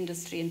with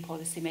industry and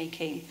policy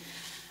making.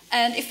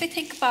 And if we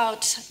think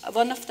about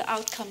one of the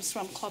outcomes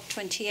from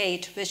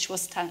COP28, which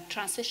was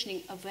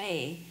transitioning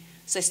away,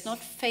 so it's not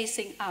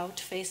phasing out,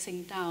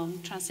 phasing down,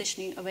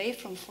 transitioning away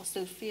from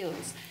fossil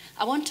fuels.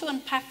 I want to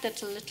unpack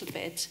that a little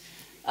bit.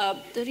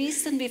 The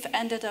reason we've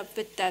ended up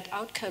with that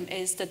outcome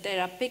is that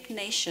there are big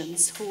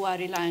nations who are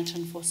reliant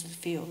on fossil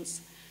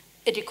fuels.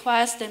 It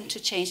requires them to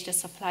change their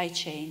supply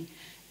chain.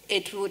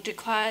 It would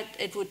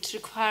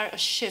require a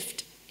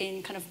shift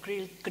in kind of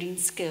green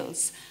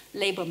skills,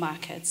 labor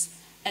markets.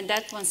 And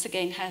that, once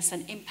again, has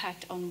an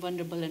impact on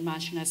vulnerable and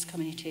marginalized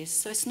communities.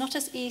 So it's not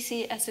as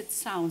easy as it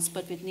sounds,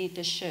 but we need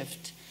the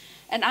shift.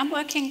 And I'm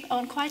working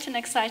on quite an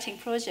exciting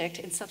project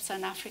in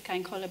Sub-Saharan Africa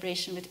in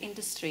collaboration with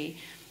industry,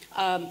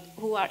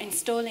 who are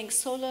installing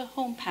solar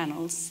home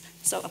panels.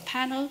 So a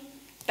panel,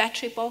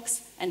 battery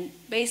box, and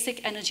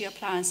basic energy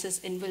appliances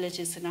in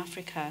villages in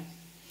Africa.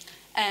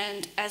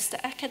 And as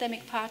the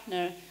academic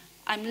partner,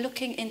 I'm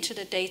looking into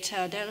the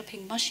data,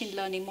 developing machine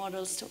learning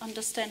models to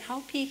understand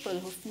how people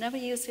who've never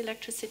used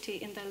electricity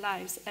in their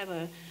lives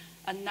ever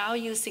are now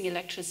using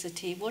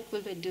electricity. What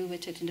will we do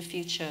with it in the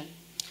future?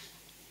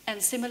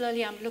 And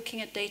similarly, I'm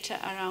looking at data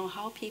around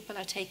how people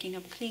are taking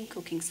up clean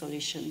cooking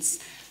solutions.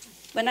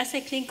 When I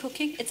say clean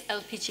cooking, it's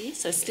LPG,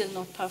 so it's still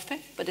not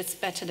perfect, but it's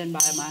better than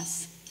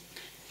biomass.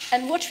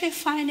 And what we're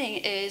finding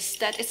is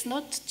that it's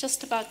not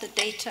just about the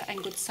data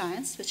and good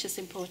science, which is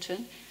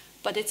important,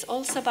 but it's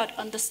also about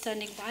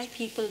understanding why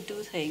people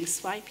do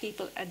things, why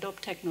people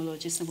adopt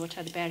technologies, and what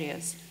are the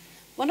barriers.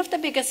 One of the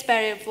biggest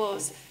barriers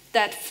was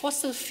that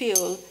fossil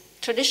fuel,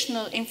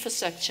 traditional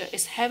infrastructure,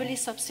 is heavily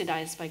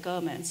subsidized by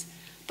governments.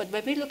 But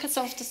when we look at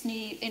some of these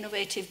new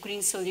innovative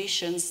green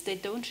solutions, they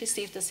don't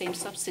receive the same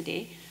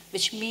subsidy,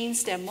 which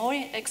means they're more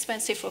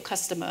expensive for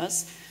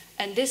customers.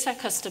 And these are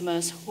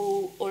customers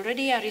who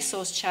already are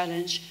resource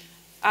challenged,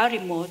 are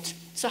remote.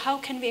 So how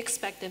can we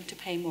expect them to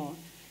pay more?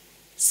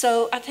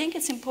 So I think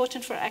it's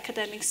important for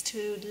academics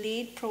to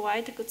lead,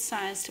 provide the good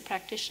science to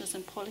practitioners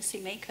and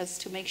policymakers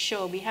to make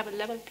sure we have a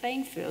level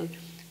playing field,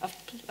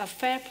 a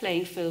fair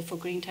playing field for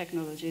green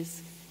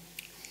technologies.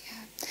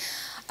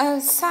 Yeah.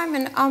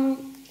 Simon,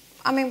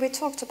 I mean, we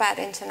talked about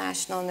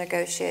international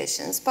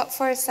negotiations, but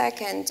for a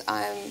second,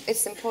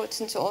 it's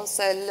important to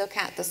also look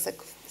at the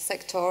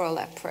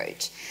sectoral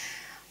approach.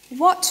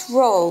 What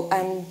role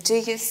do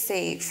you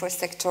see for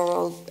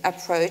sectoral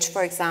approach,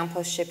 for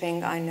example,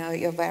 shipping? I know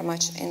you're very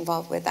much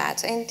involved with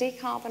that, in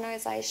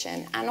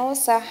decarbonisation, and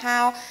also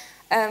how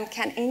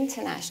can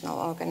international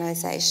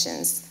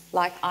organisations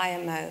like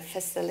IMO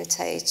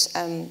facilitate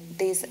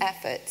these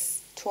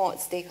efforts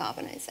towards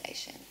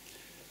decarbonisation?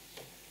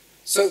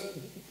 So,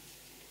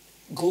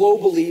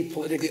 globally,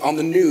 politically, on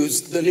the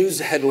news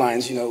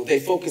headlines, you know, they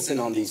focus in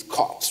on these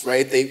COPs,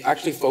 right? They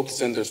actually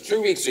focus in, there's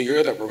 2 weeks a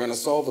year that we're going to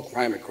solve the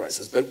climate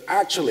crisis. But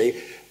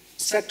actually,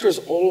 sectors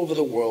all over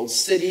the world,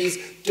 cities,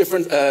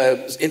 different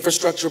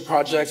infrastructure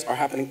projects are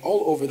happening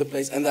all over the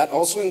place, and that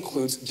also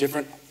includes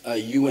different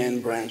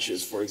UN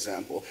branches, for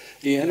example.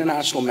 The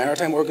International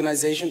Maritime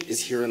Organization is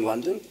here in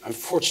London.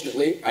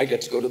 Unfortunately, I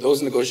get to go to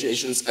those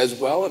negotiations as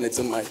well, and it's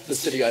in the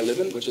city I live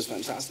in, which is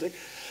fantastic.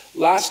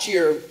 Last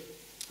year,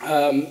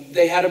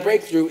 they had a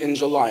breakthrough in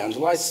July. On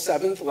July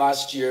 7th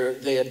last year,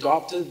 they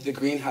adopted the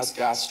greenhouse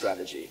gas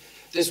strategy.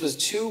 This was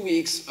 2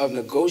 weeks of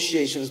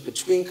negotiations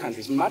between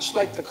countries, much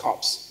like the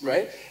COPs,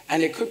 right?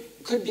 And it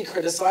could be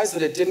criticized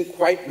that it didn't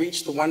quite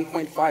reach the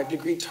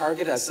 1.5-degree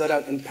target as set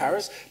out in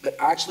Paris, but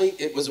actually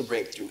it was a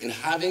breakthrough in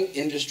having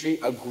industry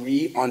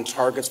agree on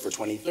targets for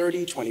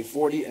 2030,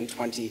 2040, and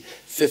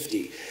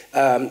 2050.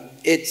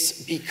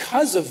 It's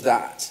because of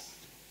that,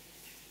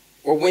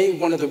 or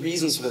one of the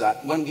reasons for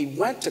that, when we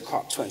went to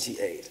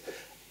COP28,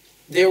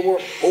 there were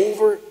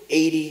over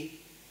 80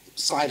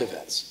 side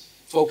events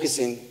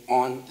focusing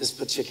on this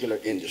particular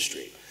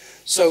industry.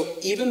 So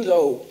even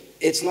though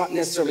it's not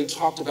necessarily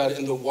talked about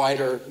in the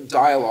wider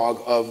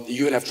dialogue of the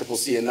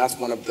UNFCCC, and that's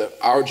one of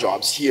our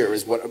jobs here,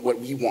 is what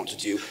we want to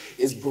do,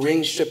 is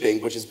bring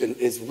shipping, which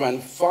is run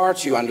far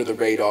too under the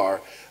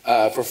radar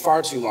for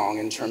far too long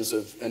in terms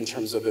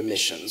of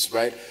emissions,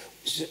 right?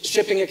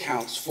 Shipping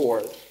accounts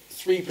for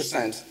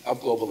 3% of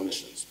global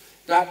emissions.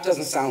 That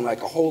doesn't sound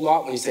like a whole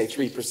lot when you say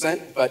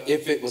 3%, but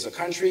if it was a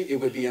country, it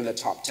would be in the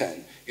top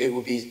 10. It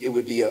would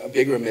be a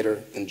bigger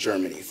emitter than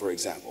Germany, for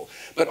example.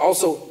 But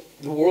also,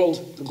 the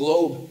world, the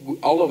globe,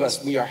 all of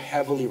us, we are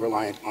heavily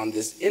reliant on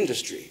this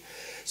industry.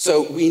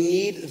 So we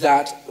need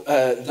that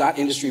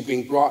industry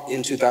being brought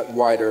into that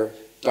wider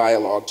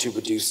dialogue to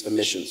reduce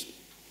emissions.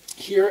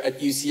 Here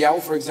at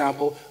UCL, for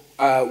example,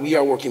 we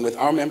are working with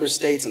our member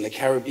states in the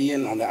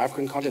Caribbean, on the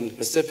African continent, and the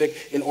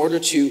Pacific, in order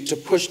to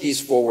push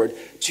these forward,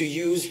 to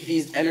use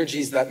these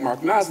energies that Mark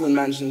Maslin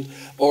mentioned,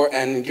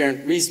 and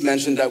Geraint Rees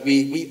mentioned, that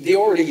they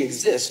already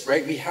exist,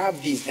 right? We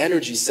have these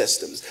energy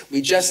systems. They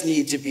just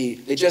need to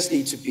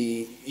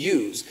be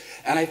used.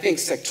 And I think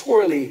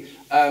sectorally,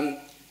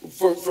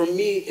 for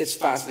me, it's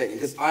fascinating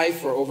because I,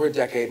 for over a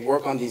decade,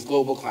 work on these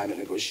global climate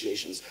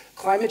negotiations.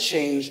 Climate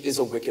change is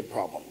a wicked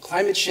problem.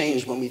 Climate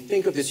change, when we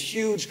think of this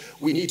huge,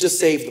 we need to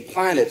save the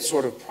planet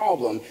sort of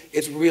problem,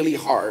 it's really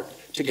hard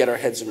to get our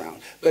heads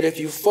around. But if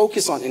you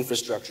focus on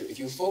infrastructure, if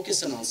you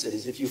focus in on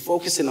cities, if you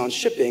focus in on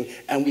shipping,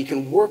 and we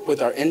can work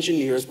with our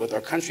engineers, with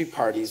our country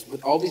parties,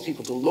 with all these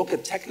people to look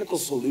at technical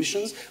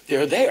solutions,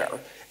 they're there.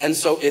 And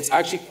so it's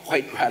actually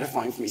quite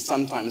gratifying for me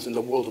sometimes in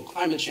the world of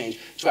climate change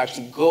to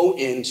actually go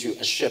into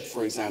a ship,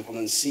 for example,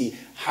 and see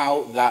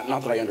how that,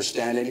 not that I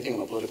understand anything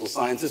about political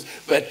sciences,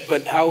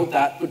 but how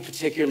that would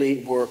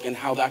particularly work and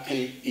how that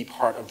can be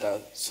part of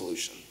the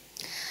solution.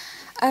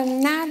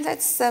 Now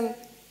let's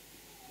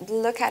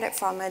look at it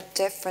from a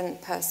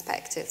different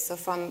perspective, so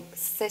from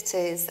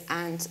cities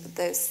and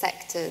those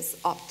sectors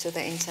up to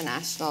the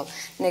international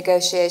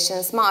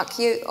negotiations. Mark,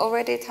 you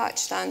already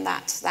touched on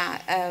that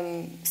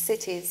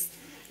cities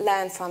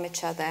learn from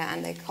each other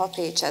and they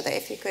copy each other.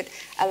 If you could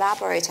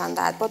elaborate on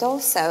that. But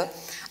also,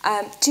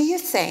 do you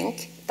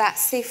think that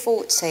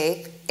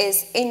C40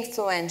 is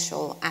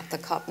influential at the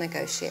COP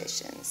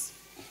negotiations?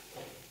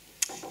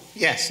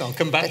 Yes, I'll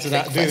come back to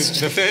that.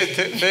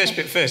 The first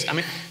bit first. I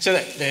mean, so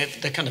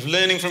they're kind of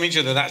learning from each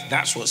other.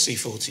 That's what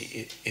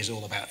C40 is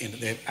all about. You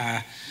know,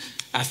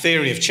 our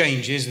theory of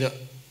change is that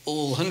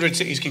all 100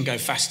 cities can go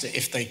faster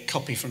if they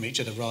copy from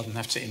each other rather than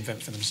have to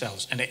invent for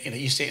themselves. And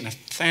you see it in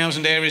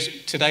 1,000 areas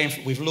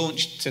today. We've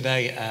launched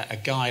today a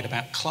guide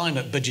about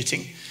climate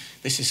budgeting.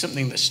 This is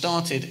something that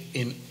started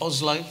in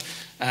Oslo.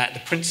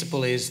 The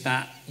principle is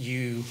that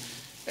you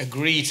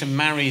agree to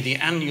marry the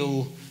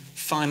annual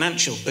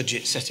financial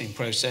budget setting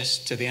process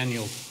to the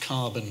annual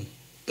carbon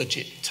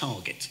budget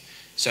target.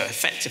 So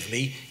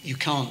effectively, you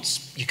can't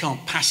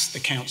pass the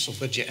council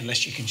budget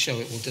unless you can show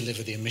it will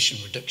deliver the emission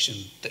reduction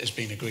that has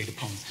been agreed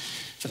upon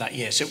for that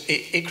year. So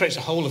it creates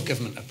a whole of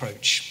government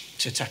approach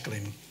to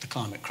tackling the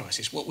climate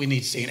crisis, what we need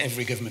to see in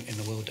every government in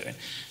the world doing.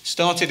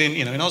 Started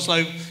in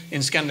Oslo,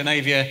 in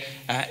Scandinavia,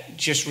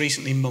 just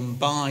recently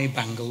Mumbai,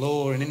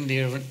 Bangalore in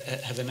India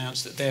have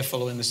announced that they're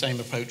following the same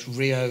approach,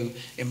 Rio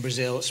in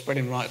Brazil,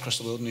 spreading right across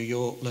the world, New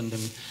York, London,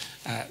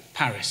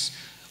 Paris.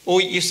 Or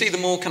you see the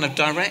more kind of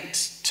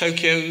direct.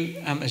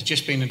 Tokyo has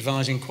just been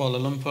advising Kuala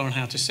Lumpur on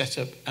how to set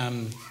up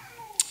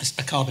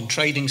a carbon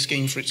trading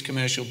scheme for its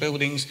commercial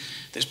buildings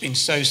that's been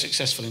so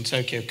successful in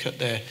Tokyo, cut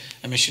their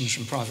emissions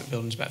from private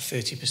buildings about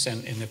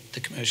 30% in the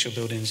commercial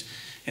buildings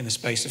in the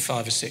space of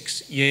 5 or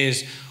 6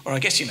 years. Or I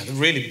guess, the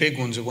really big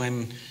ones are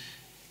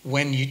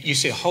when you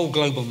see a whole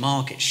global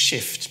market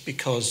shift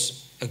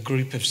because a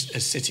group of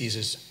cities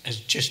has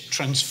just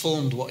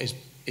transformed what is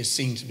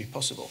seen to be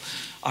possible.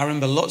 I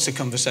remember lots of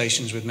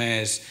conversations with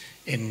mayors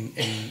in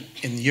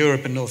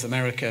Europe and North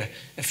America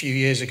a few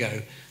years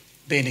ago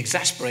being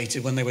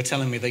exasperated when they were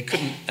telling me they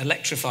couldn't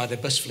electrify their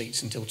bus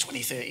fleets until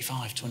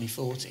 2035,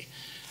 2040.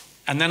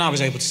 And then I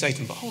was able to say to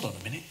them, but hold on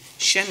a minute,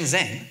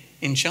 Shenzhen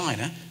in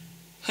China,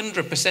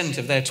 100%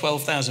 of their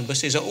 12,000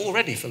 buses are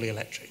already fully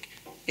electric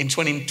in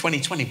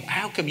 2020.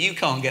 How come you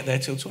can't get there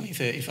till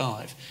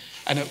 2035?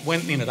 And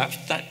when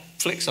that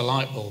flicks a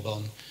light bulb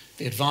on,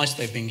 the advice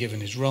they've been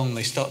given is wrong.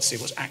 They start to see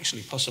what's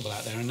actually possible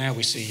out there. And now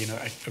we see,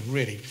 a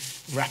really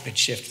rapid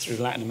shift through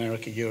Latin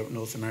America, Europe,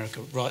 North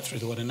America, right through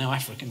the world. And now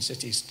African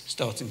cities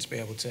starting to be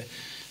able to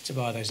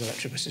buy those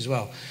electric buses as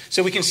well.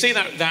 So we can see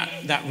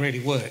that really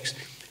works.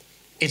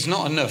 It's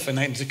not enough. And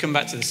then to come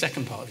back to the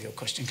second part of your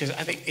question, because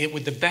I think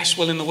with the best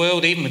will in the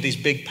world, even with these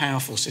big,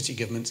 powerful city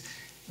governments,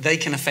 they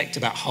can affect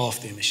about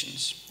half the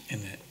emissions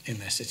in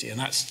their city. And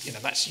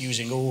that's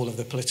using all of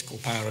the political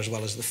power as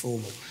well as the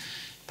formal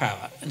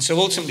power. And so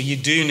ultimately you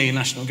do need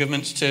national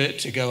governments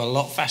to go a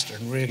lot faster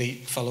and really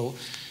follow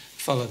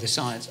the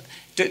science.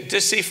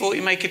 Does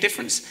C40 make a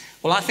difference?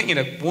 Well, I think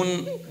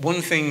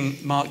one thing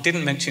Mark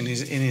didn't mention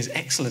is in his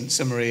excellent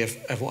summary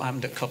of what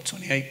happened at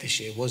COP28 this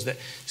year was that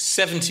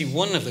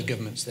 71 of the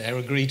governments there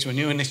agreed to a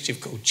new initiative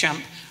called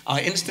CHAMP.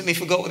 I instantly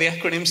forgot what the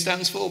acronym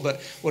stands for,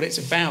 but what it's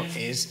about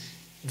is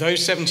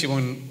those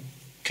 71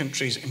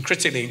 countries, and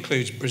critically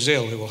includes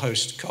Brazil, who will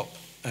host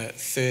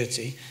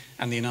COP30,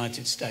 and the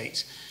United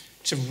States,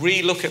 to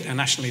re-look at their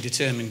nationally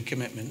determined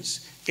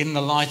commitments in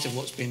the light of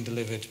what's been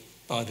delivered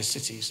by the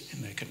cities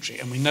in their country.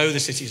 And we know the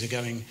cities are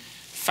going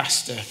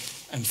faster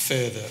and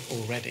further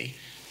already.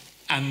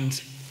 And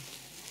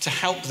to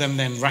help them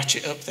then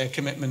ratchet up their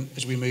commitment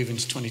as we move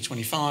into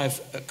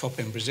 2025 at COP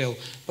in Brazil,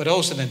 but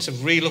also then to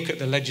re-look at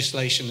the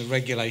legislation, the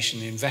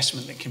regulation, the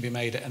investment that can be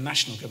made at a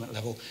national government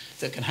level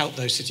that can help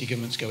those city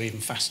governments go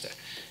even faster.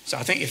 So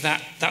I think if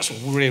that's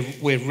what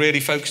we're really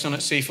focused on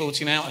at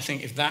C40 now. I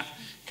think if that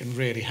can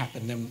really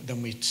happen,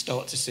 then we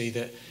start to see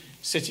that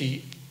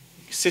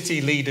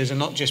city leaders are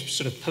not just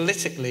sort of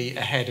politically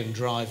ahead and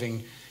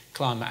driving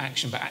climate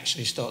action, but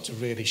actually start to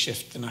really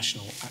shift the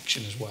national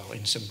action as well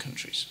in some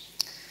countries.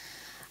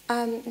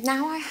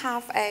 Now I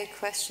have a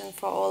question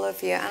for all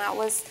of you, and I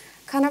was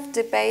kind of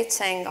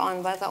debating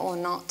on whether or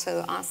not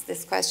to ask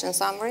this question.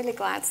 So I'm really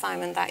glad,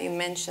 Simon, that you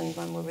mentioned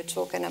when we were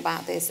talking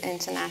about these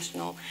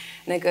international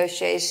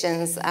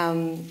negotiations.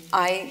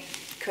 I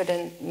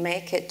couldn't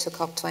make it to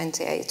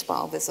COP28,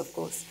 but I was, of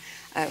course,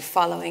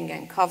 following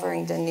and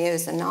covering the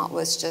news, and that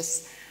was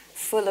just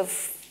full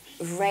of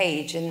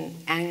rage and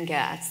anger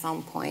at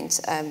some point,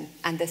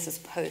 and this is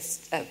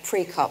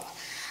pre-COP.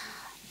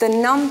 The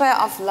number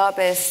of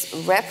lobbyists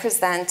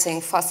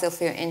representing fossil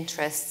fuel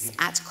interests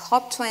at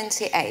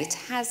COP28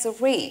 has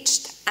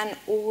reached an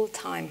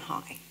all-time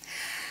high.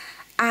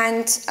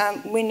 And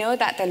we know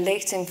that the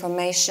late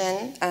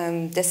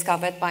information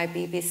discovered by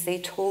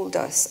BBC told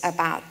us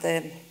about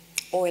the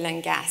oil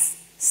and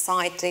gas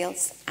side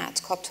deals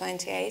at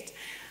COP28.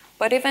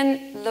 But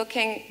even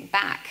looking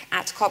back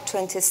at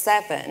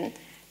COP27,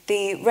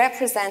 the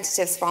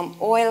representatives from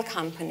oil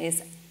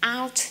companies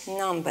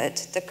outnumbered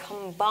the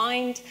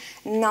combined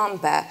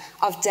number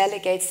of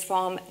delegates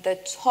from the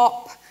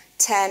top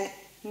 10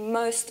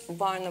 most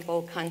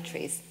vulnerable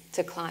countries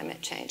to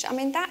climate change. I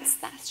mean,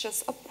 that's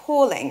just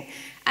appalling.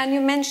 And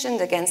you mentioned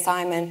again,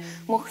 Simon,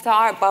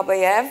 Mukhtar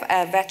Babayev,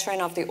 a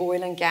veteran of the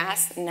oil and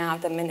gas, now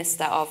the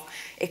Minister of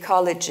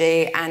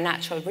Ecology and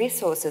Natural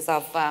Resources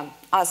of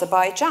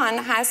Azerbaijan,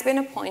 has been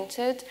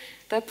appointed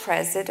the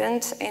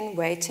president in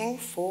waiting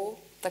for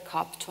the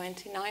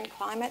COP29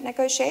 climate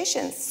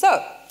negotiations.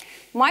 So,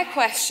 my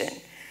question,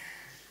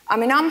 I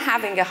mean, I'm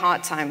having a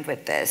hard time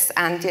with this,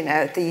 and you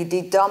know,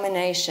 the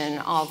domination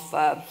of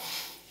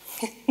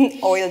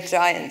oil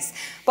giants.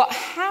 But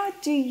how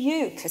do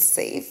you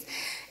perceive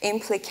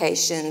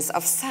implications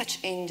of such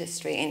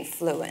industry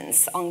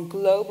influence on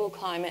global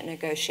climate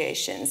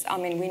negotiations? I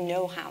mean, we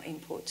know how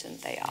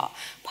important they are,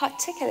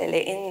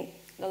 particularly in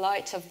the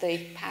light of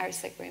the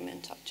Paris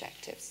Agreement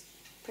objectives.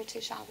 Priti,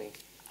 shall we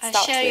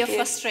start I share your with you?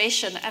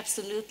 frustration,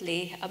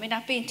 absolutely. I mean,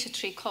 I've been to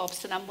 3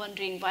 COPs, and I'm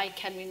wondering why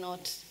can we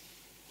not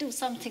do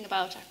something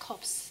about our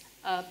COPs?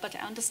 But I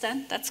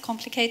understand that's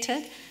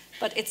complicated.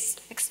 But it's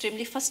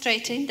extremely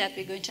frustrating that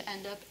we're going to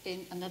end up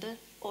in another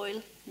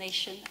oil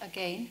nation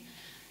again.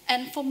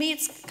 And for me,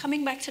 it's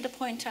coming back to the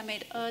point I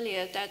made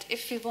earlier, that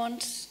if we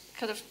want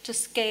kind of to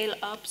scale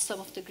up some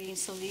of the green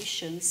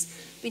solutions,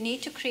 we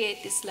need to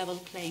create this level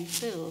playing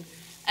field.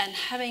 And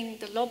having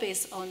the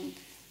lobbies on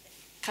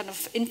kind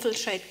of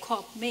infiltrate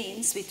COP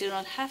means we do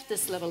not have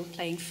this level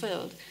playing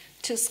field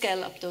to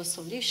scale up those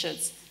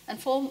solutions. And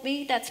for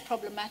me, that's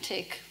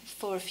problematic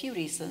for a few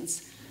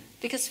reasons.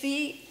 Because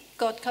we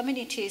got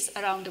communities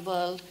around the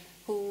world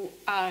who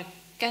are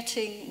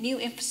getting new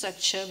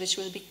infrastructure which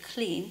will be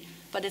clean,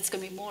 but it's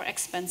going to be more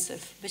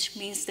expensive, which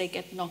means they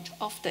get knocked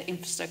off the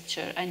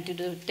infrastructure and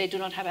they do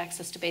not have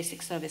access to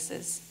basic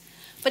services.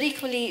 But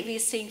equally, we're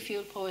seeing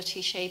fuel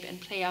poverty shape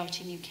and play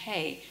out in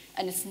UK,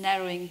 and it's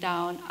narrowing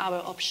down our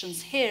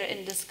options here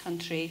in this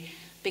country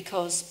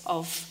because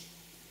of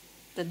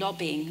the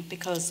lobbying,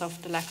 because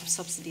of the lack of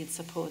subsidy and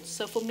support.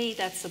 So for me,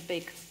 that's a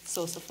big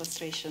source of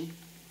frustration.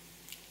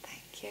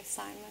 Thank you,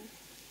 Simon.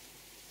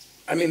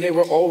 I mean, they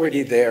were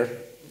already there.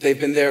 They've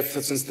been there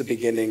since the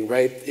beginning,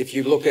 right? If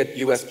you look at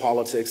US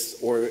politics,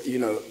 or, you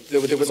know,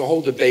 there was a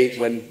whole debate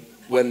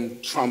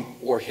when Trump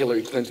or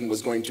Hillary Clinton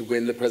was going to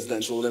win the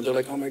presidential, and they're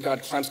like, oh my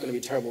God, Trump's going to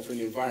be terrible for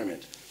the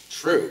environment.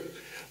 True.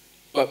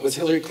 But was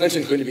Hillary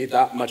Clinton going to be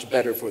that much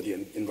better for the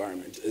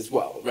environment as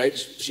well, right?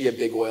 She had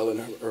big oil in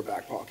her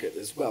back pocket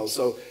as well.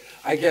 So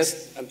I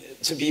guess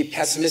to be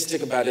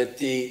pessimistic about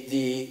it,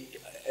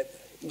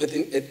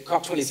 at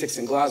COP26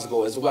 in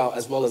Glasgow as well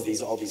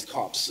as all these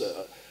COPs,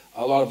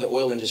 a lot of the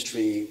oil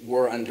industry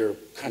were under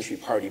country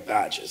party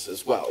badges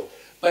as well.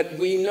 But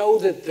we know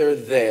that they're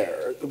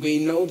there.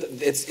 We know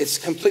that it's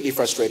completely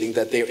frustrating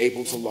that they're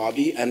able to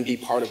lobby and be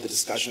part of the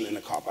discussion in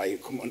a COP. I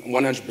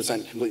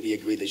 100% completely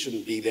agree they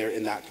shouldn't be there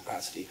in that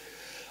capacity.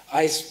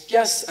 I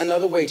guess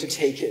another way to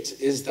take it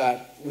is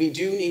that we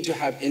do need to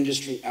have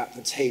industry at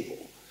the table.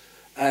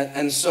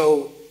 And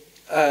so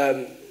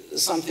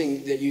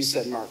something that you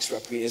said, Mark,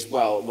 struck me as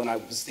well when I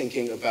was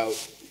thinking about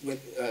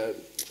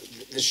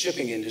the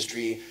shipping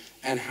industry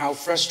and how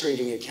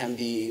frustrating it can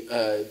be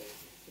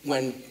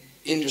when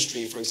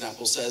industry, for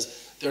example,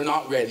 says they're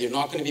not ready, they're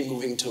not going to be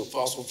moving to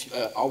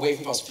away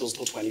from fossil fuels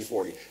till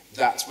 2040.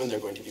 That's when they're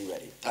going to be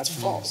ready. That's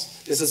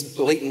false. This is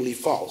blatantly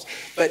false.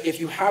 But if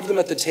you have them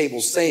at the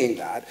table saying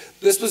that,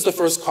 this was the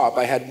first COP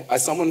I had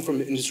someone from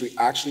the industry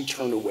actually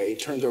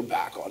turned their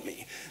back on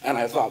me. And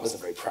I thought it was a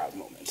very proud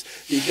moment.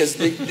 Because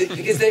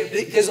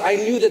I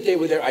knew that they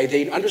were there,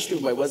 they understood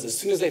who I was. As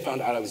soon as they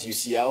found out I was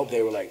UCL,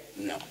 they were like,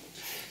 no.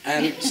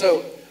 And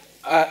so,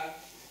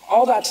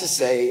 all that to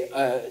say,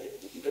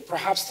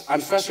 perhaps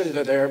I'm frustrated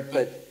they're there,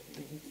 but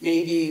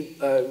maybe,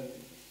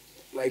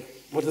 like,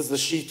 what is the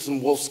sheep's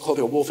and wolf's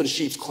clothing, or wolf in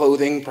sheep's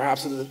clothing,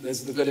 perhaps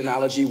is the good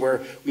analogy,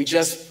 where we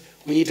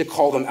need to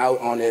call them out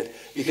on it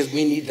because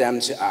we need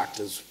them to act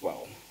as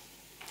well.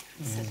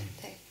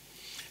 Absolutely.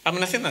 I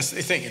mean, I think that's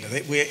the thing, you know,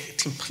 we're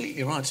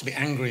completely right to be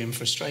angry and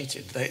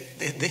frustrated.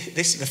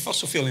 The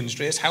fossil fuel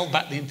industry has held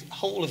back the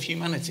whole of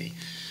humanity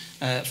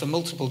for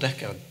multiple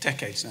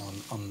decades now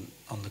on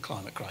the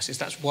climate crisis.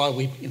 That's why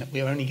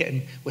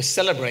we're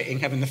celebrating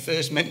having the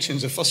first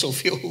mentions of fossil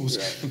fuels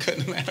and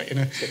cutting them out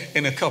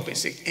in a COP.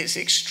 It's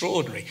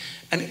extraordinary.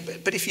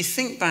 But if you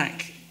think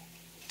back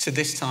to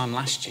this time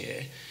last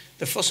year,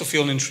 the fossil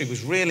fuel industry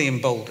was really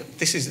emboldened.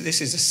 This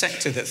is a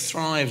sector that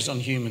thrives on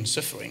human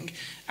suffering,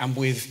 and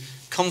with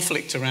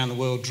conflict around the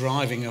world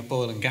driving up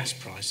oil and gas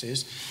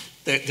prices,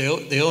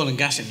 the oil and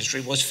gas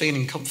industry was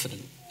feeling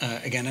confident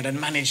again, and had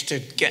managed to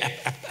get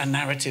a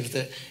narrative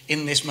that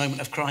in this moment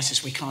of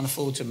crisis we can't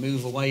afford to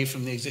move away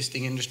from the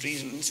existing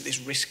industries and into this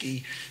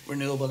risky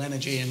renewable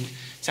energy and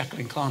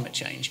tackling climate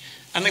change.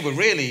 And they were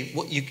really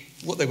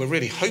what they were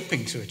really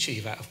hoping to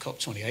achieve out of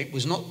COP28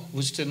 was not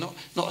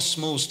a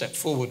small step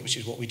forward, which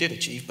is what we did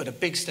achieve, but a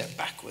big step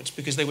backwards,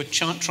 because they were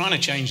trying to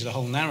change the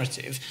whole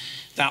narrative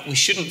that we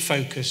shouldn't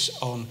focus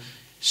on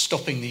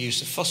stopping the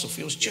use of fossil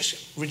fuels,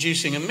 just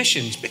reducing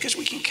emissions, because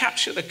we can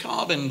capture the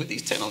carbon with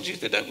these technologies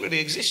that don't really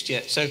exist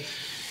yet. So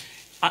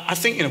I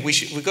think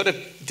we've got to,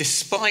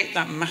 despite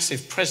that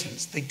massive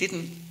presence, they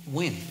didn't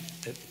win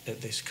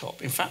at this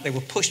COP. In fact, they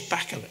were pushed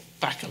back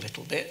a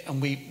little bit,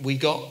 and we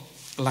got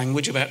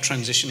language about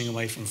transitioning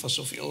away from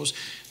fossil fuels,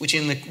 which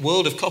in the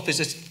world of COP is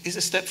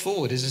a step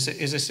forward, is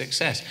a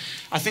success.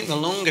 I think the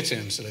longer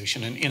term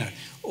solution, and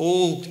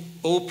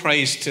all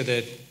praise to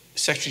the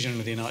Secretary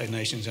General of the United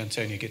Nations,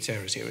 Antonio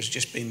Guterres, here has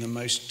just been the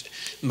most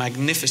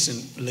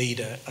magnificent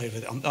leader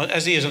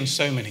as he is on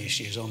so many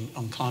issues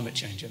on climate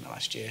change in the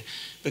last year,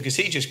 because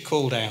he just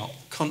called out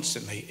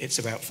constantly, it's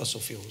about fossil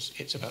fuels,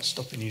 it's about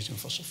stopping using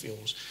fossil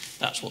fuels.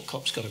 That's what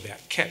COP's got to be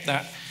about. Kept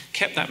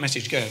that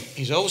message going.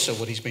 He's also,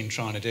 what he's been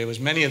trying to do, as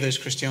many of those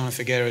Christiana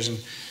Figueres and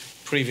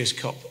previous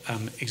COP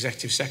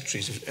executive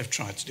secretaries have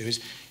tried to do, is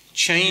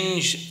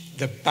change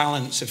the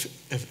balance of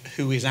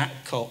who is at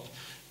COP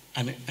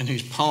and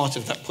who's part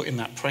of that, putting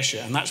that pressure.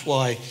 And that's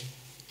why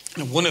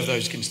one of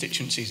those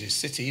constituencies is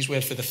cities,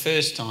 where for the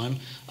first time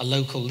a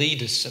local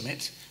leaders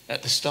summit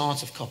at the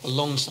start of COP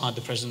alongside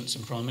the presidents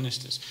and prime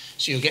ministers.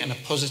 So you're getting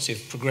a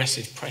positive,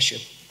 progressive pressure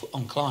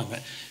on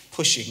climate,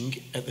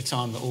 pushing at the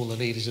time that all the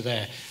leaders are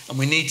there. And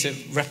we need to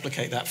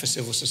replicate that for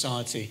civil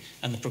society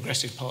and the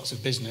progressive parts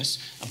of business,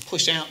 and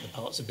push out the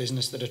parts of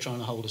business that are trying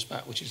to hold us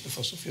back, which is the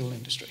fossil fuel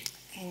industry.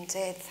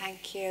 Indeed,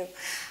 thank you.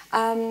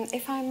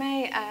 If I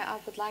may, I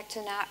would like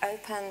to now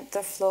open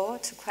the floor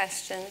to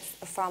questions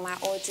from our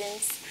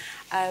audience,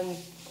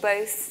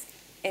 both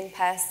in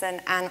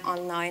person and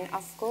online,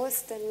 of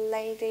course. The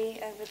lady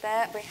over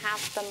there, we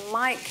have the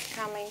mic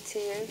coming to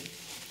you.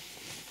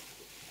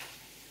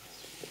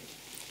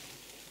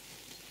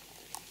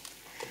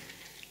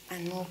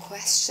 And more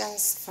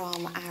questions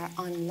from our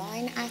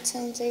online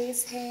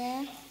attendees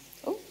here.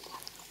 Ooh.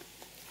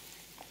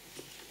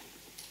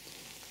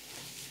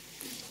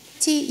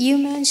 You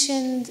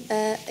mentioned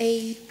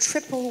a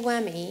triple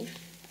whammy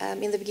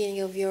in the beginning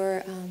of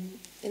your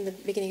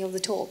the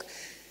talk.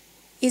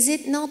 Is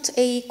it not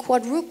a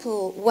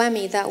quadruple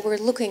whammy that we're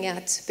looking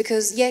at?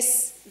 Because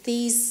yes,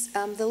 these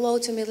the low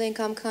to middle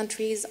income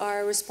countries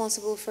are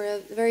responsible for a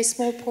very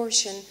small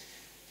portion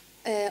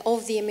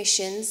of the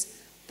emissions,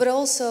 but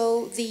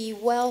also the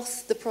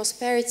wealth, the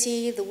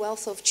prosperity, the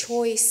wealth of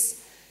choice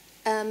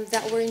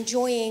that we're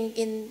enjoying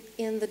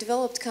in the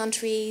developed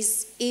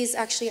countries is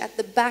actually at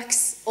the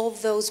backs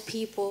of those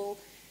people,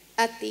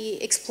 at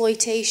the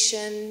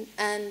exploitation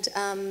and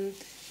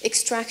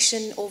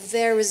extraction of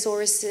their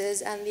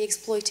resources and the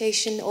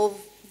exploitation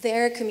of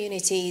their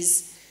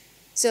communities.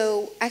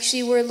 So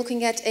actually we're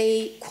looking at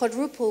a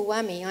quadruple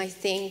whammy, I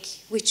think,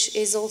 which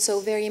is also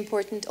very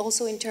important,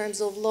 also in terms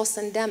of loss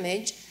and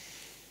damage.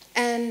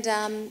 And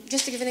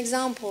just to give an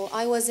example,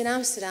 I was in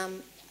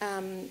Amsterdam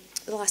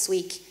last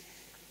week.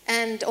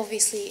 And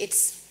obviously,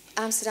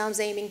 Amsterdam's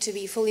aiming to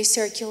be fully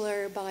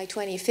circular by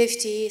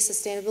 2050.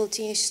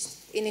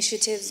 Sustainability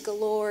initiatives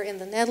galore in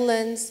the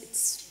Netherlands.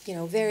 It's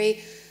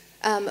very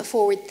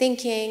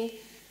forward-thinking.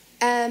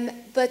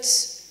 But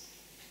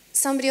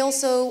somebody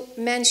also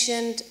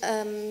mentioned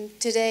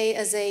today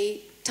as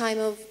a time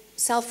of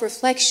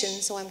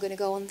self-reflection. So I'm going to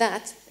go on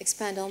that,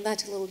 expand on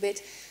that a little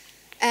bit.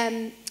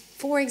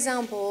 For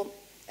example.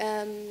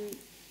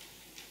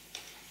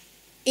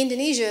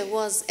 Indonesia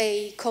was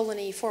a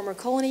former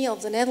colony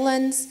of the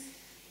Netherlands,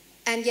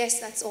 and yes,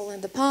 that's all in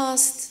the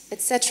past,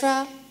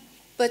 etc.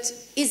 But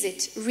is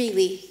it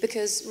really?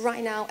 Because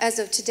right now, as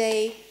of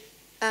today,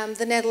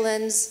 the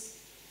Netherlands,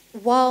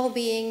 while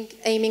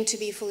aiming to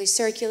be fully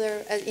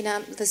circular in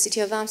the city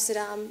of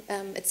Amsterdam,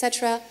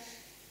 etc.,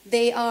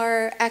 they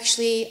are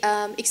actually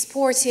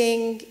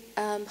exporting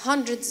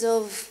hundreds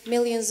of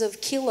millions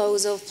of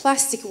kilos of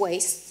plastic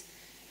waste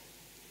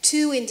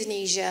to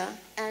Indonesia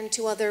and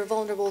to other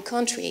vulnerable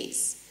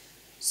countries.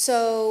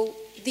 So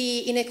the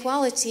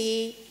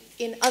inequality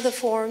in other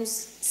forms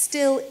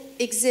still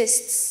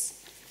exists.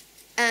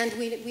 And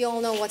we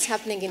all know what's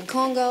happening in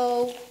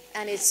Congo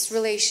and its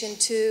relation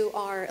to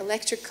our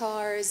electric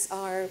cars,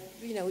 our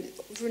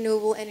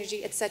renewable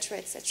energy, etc.,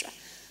 etc.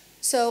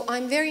 So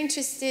I'm very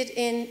interested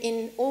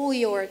in all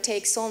your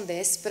takes on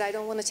this, but I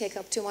don't want to take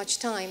up too much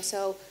time.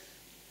 So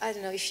I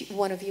don't know if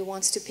one of you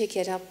wants to pick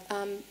it up,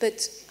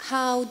 but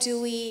how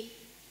do we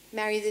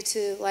marry the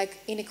two, like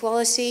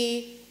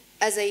inequality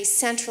as a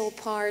central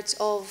part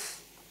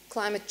of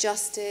climate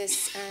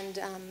justice and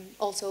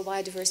also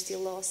biodiversity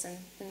loss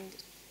and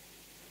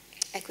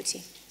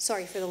equity?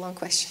 Sorry for the long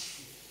question.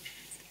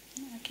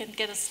 I can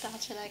get us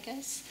started, I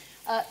guess.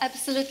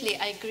 Absolutely,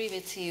 I agree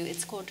with you.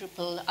 It's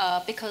quadruple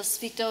because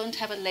we don't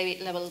have a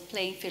level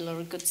playing field or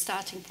a good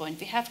starting point.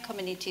 We have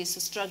communities who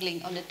are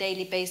struggling on a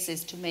daily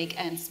basis to make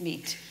ends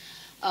meet.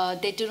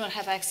 They do not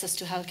have access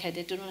to healthcare.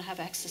 They do not have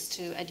access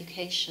to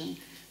education.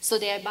 So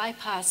they are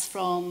bypassed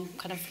from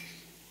kind of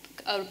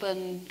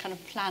urban kind of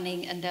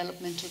planning and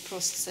developmental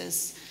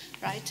processes,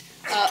 right?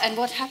 And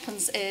what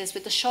happens is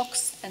with the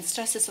shocks and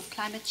stresses of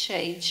climate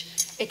change,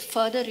 it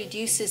further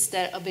reduces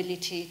their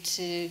ability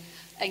to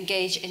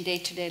engage in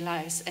day-to-day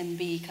lives and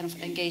be kind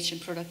of engaged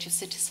and productive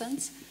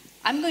citizens.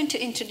 I'm going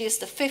to introduce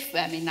the fifth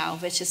whammy now,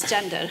 which is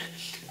gender,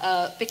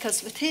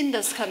 because within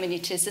those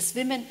communities, there's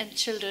women and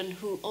children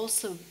who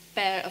also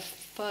bear a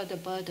further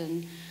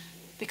burden,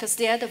 because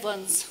they are the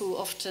ones who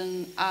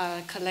often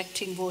are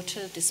collecting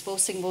water,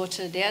 disposing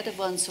water. They are the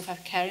ones who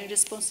have carrying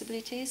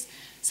responsibilities.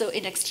 So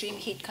in extreme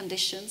heat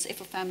conditions,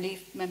 if a family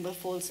member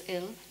falls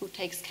ill, who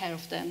takes care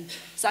of them?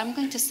 So I'm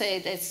going to say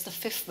that's the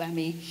fifth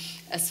whammy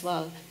as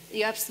well.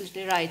 You're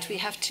absolutely right. We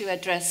have to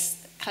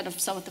address kind of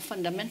some of the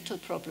fundamental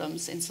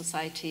problems in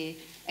society.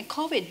 And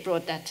COVID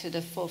brought that to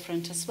the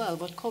forefront as well.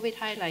 What COVID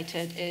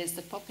highlighted is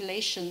the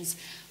populations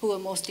who were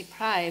most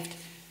deprived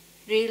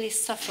really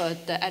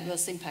suffered the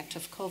adverse impact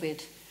of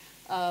COVID.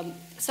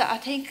 So I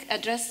think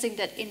addressing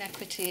that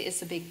inequity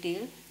is a big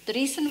deal. The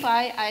reason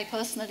why I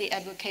personally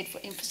advocate for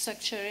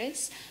infrastructure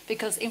is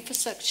because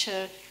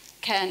infrastructure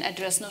can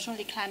address not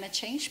only climate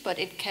change, but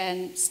it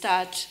can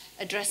start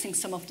addressing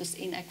some of those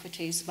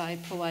inequities by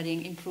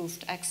providing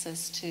improved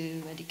access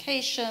to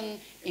education,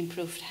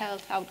 improved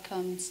health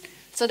outcomes.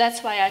 So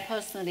that's why I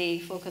personally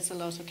focus a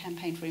lot on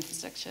campaign for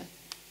infrastructure.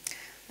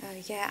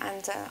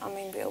 I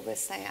mean, we always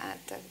say at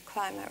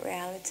Climate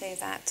Reality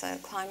that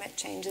climate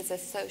change is a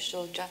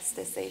social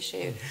justice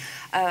issue.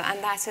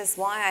 And that is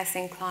why I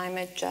think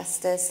climate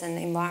justice and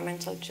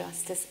environmental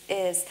justice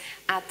is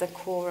at the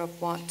core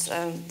of what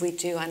we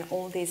do, and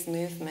all these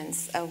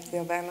movements, we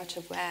are very much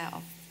aware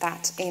of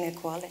that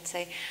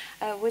inequality.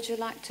 Would you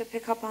like to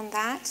pick up on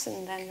that,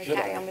 and then we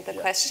carry on with the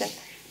question?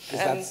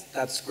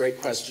 That's a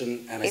great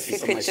question, and I see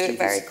some of my students. If you could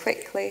do it very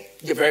quickly.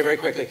 Yeah, very, very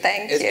quickly.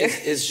 Thank you.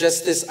 It's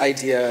just this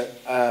idea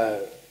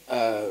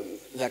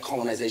that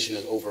colonization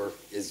is over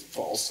is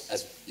false.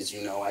 As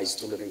you know, I used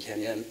to live in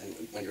Kenya, and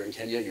when you're in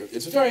Kenya,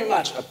 it's very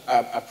much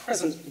a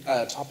present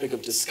topic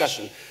of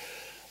discussion.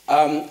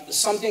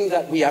 Something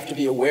that we have to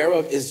be aware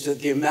of is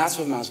the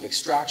massive amounts of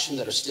extraction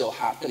that are still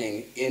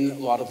happening in a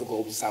lot of the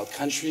global south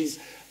countries.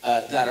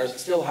 That are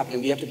still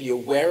happening. We have to be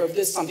aware of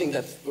this, something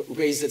that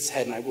raised its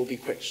head, and I will be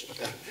quick,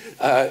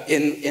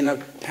 in a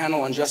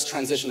panel on just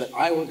transition that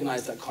I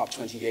organized at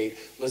COP28,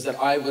 was that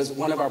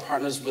one of our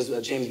partners was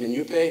James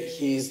Minyupe.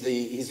 He's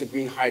the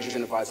green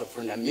hydrogen advisor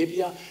for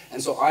Namibia,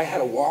 and so I had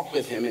a walk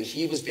with him, and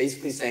he was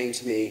basically saying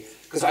to me,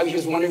 because he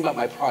was wondering about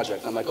my project,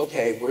 and I'm like,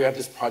 okay, we have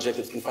this project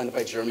that's been funded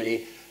by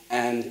Germany,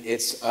 and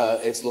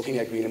it's looking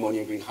at green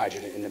ammonia and green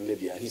hydrogen in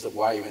Namibia, and he's like,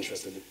 why are you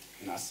interested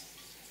in us?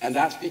 And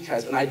that's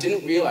because, and I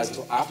didn't realize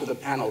until after the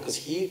panel, because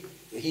he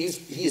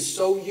is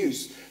so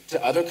used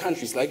to other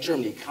countries like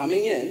Germany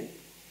coming in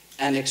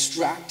and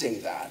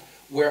extracting that,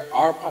 where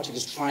our project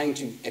is trying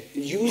to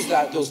use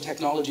those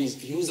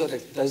technologies, use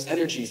those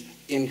energies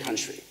in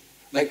country.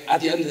 Like at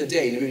the end of the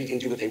day, Namibia can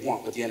do what they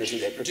want with the energy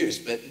they produce,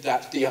 but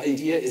the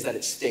idea is that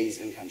it stays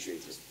in country.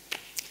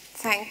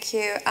 Thank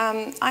you.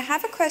 I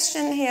have a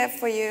question here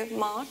for you,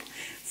 Mark,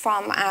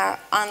 from our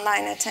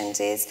online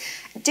attendees.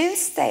 Do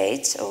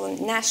state or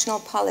national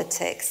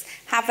politics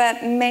have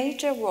a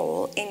major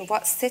role in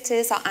what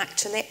cities are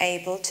actually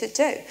able to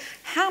do?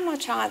 How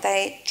much are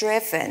they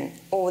driven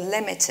or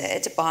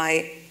limited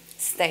by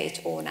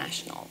state or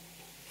national?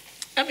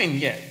 I mean,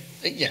 yeah,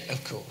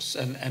 of course,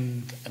 and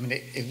I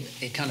mean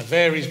it kind of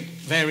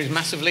varies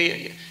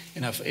massively.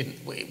 You know,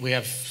 we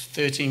have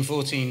 13,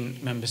 14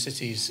 member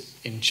cities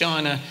in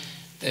China.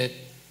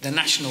 The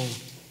national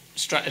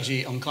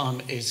strategy on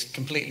climate is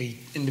completely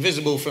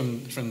indivisible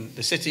from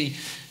the city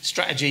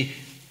strategy.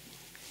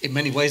 In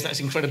many ways, that's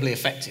incredibly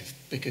effective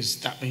because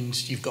that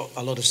means you've got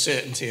a lot of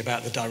certainty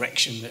about the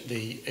direction that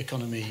the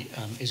economy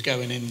is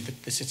going in.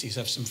 The cities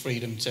have some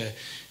freedom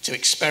to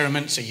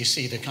experiment, so you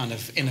see the kind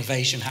of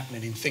innovation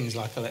happening in things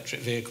like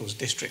electric vehicles,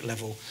 district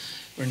level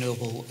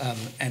renewable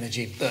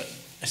energy, but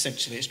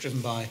essentially it's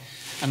driven by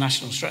a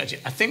national strategy.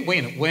 I think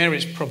where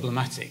it's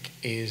problematic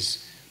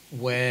is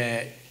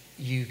where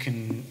you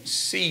can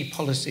see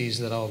policies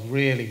that are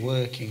really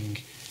working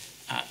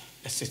at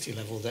a city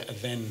level that are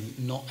then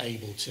not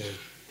able to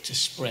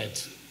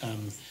spread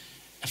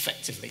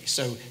effectively.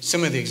 So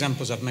some of the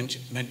examples I've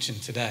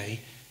mentioned today,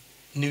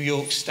 New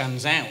York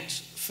stands out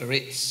for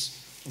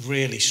its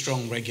really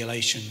strong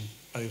regulation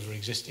over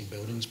existing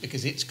buildings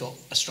because it's got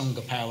a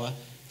stronger power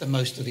than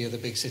most of the other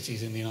big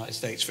cities in the United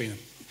States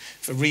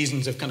for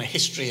reasons of kind of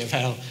history of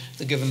how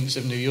the governance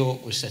of New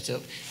York was set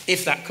up.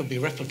 If that could be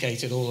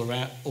replicated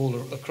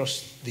all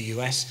across the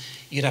US,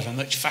 you'd have a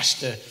much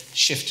faster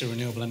shift to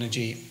renewable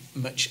energy,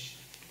 much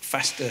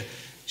faster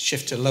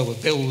shift to lower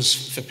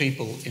bills for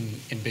people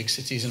in big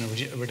cities and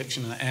a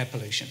reduction in air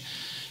pollution.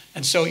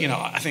 And so, you know,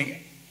 I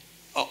think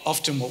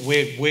often what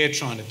we're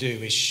trying to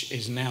do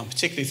is now,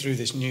 particularly through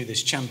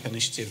this CHAMP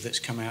initiative that's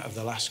come out of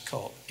the last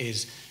COP,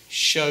 is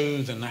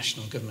show the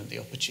national government the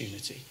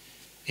opportunity.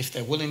 If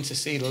they're willing to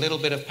cede a little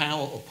bit of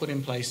power or put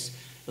in place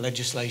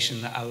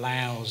legislation that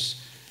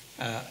allows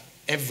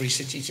every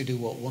city to do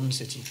what one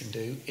city can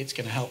do, it's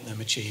going to help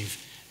them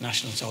achieve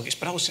national targets.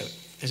 But also,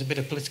 there's a bit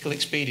of political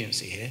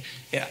expediency here.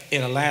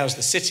 It allows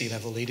the city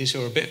level leaders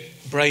who are a bit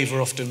braver,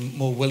 often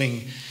more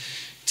willing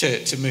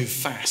to move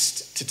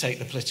fast, to take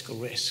the political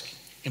risk.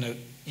 You know,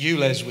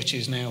 ULEZ, which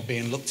is now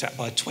being looked at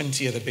by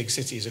 20 other big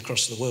cities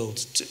across the world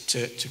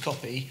to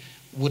copy,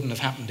 wouldn't have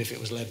happened if it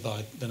was led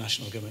by the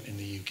national government in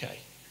the UK,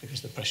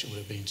 because the pressure would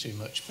have been too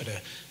much. But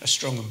a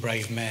strong and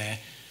brave mayor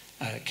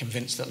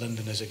convinced that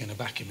Londoners are going to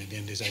back him in the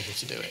end, is able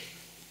to do it.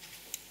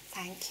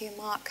 Thank you,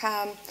 Mark.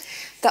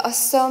 There are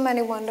so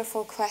many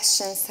wonderful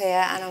questions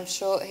here, and I'm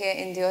sure here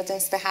in the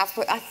audience they have,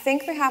 but I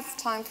think we have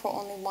time for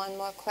only one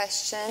more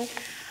question.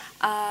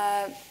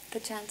 The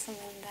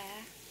gentleman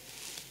there.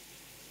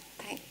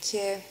 Thank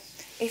you.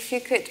 If you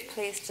could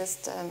please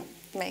just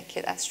make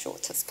it as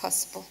short as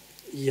possible.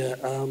 Yeah,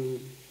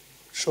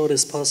 short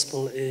as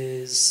possible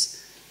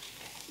is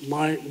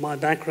my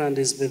background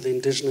is with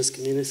indigenous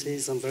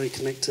communities. I'm very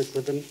connected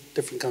with them,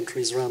 different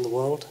countries around the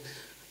world.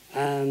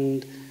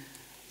 And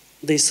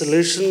the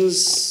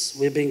solutions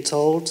we're being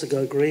told to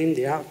go green,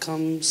 the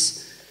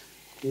outcomes,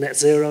 net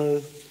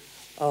zero,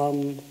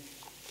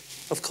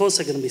 of course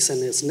they're going to be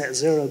saying it's net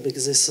zero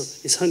because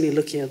it's only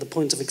looking at the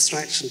point of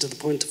extraction to the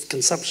point of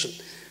consumption.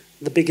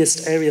 The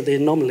biggest area, the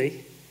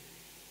anomaly,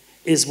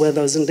 is where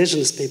those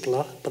indigenous people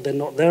are, but they're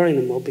not there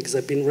anymore because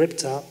they've been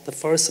ripped out, the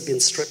forests have been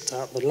stripped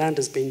out, the land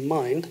has been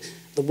mined,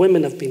 the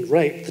women have been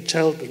raped, the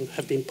children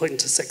have been put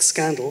into sex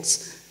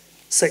scandals,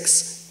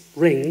 sex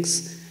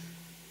rings,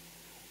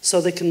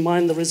 so they can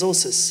mine the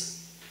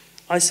resources.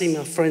 I see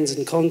my friends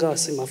in Congo, I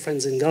see my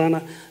friends in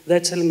Ghana, they're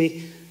telling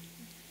me,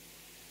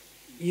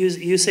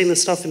 you've seen the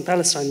stuff in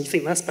Palestine, you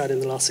think that's bad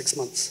in the last 6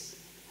 months.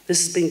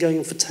 This has been going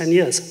on for 10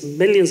 years.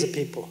 Millions of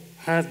people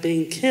have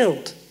been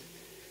killed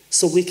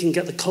so we can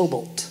get the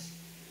cobalt.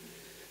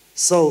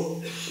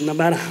 So no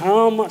matter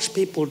how much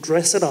people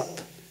dress it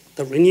up,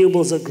 the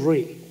renewables are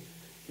green.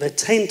 They're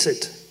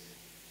tainted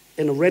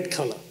in a red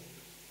color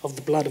of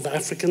the blood of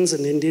Africans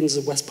and Indians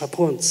and West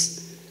Papuans.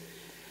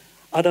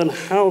 I don't know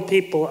how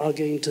people are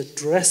going to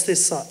dress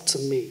this up to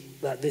me,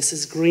 that this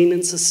is green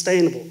and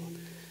sustainable,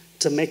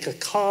 to make a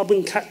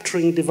carbon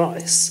capturing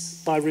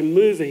device by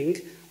removing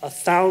a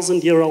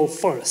 1,000-year-old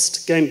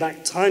forest going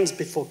back times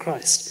before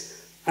Christ.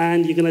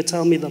 And you're going to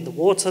tell me that the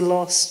water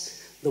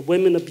loss, the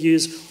women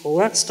abuse, all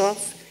that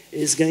stuff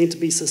is going to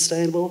be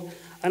sustainable.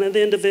 And at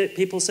the end of it,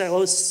 people say,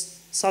 oh,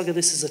 Saga,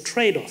 this is a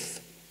trade-off.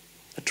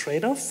 A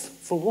trade-off?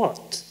 For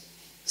what?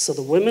 So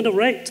the women are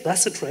raped,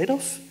 that's a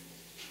trade-off?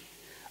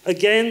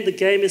 Again, the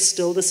game is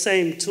still the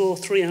same 200 or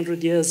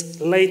 300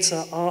 years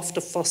later after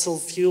fossil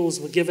fuels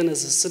were given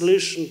as a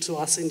solution to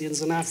us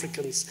Indians and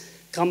Africans.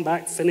 Come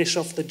back, finish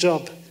off the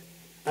job.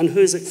 And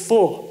who is it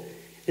for?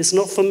 It's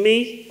not for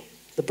me,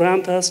 the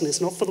brown person, it's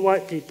not for the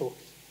white people.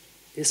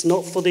 It's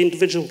not for the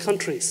individual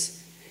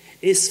countries.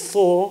 It's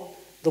for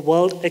the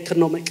World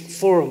Economic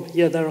Forum.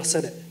 Yeah, there I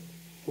said it.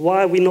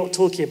 Why are we not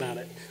talking about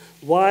it?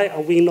 Why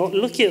are we not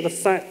looking at the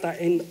fact that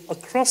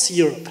across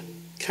Europe,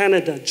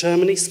 Canada,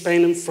 Germany,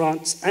 Spain and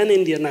France and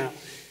India now,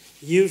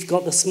 you've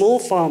got the small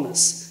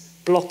farmers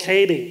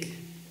blockading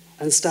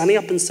and standing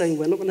up and saying,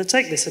 we're not going to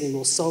take this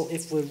anymore. So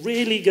if we're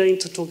really going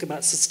to talk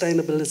about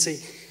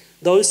sustainability,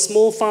 those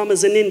small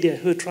farmers in India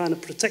who are trying to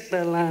protect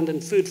their land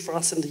and food for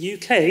us in the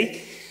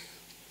UK,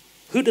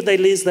 who did they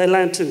lose their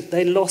land to?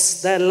 They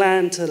lost their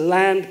land to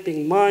land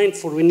being mined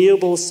for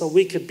renewables so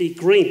we could be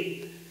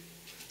green.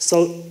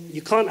 So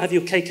you can't have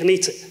your cake and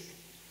eat it.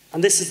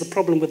 And this is the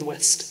problem with the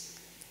West.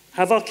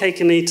 Have our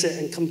cake and eat it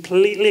and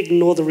completely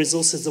ignore the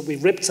resources that we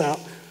ripped out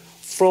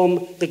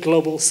from the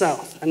global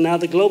south. And now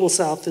the global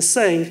south is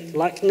saying,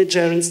 like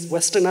Nigerians,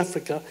 Western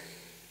Africa,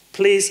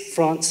 please,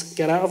 France,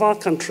 get out of our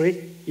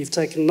country. You've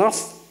taken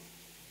enough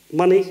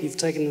money, you've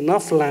taken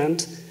enough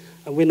land,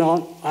 and we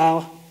want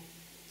our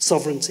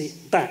sovereignty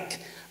back.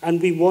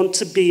 And we want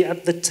to be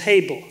at the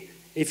table.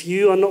 If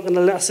you are not going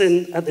to let us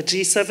in at the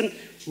G7,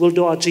 we'll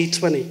do our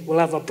G20. We'll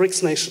have our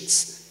BRICS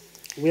nations.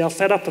 We are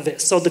fed up of it.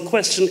 So the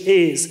question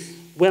is,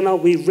 when are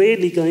we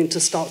really going to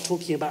start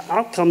talking about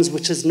outcomes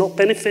which is not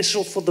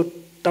beneficial for the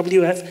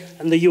WF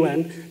and the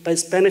UN, but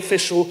it's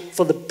beneficial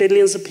for the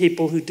billions of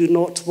people who do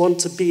not want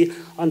to be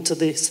under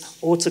this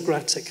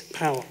autocratic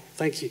power?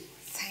 Thank you.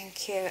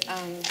 Thank you.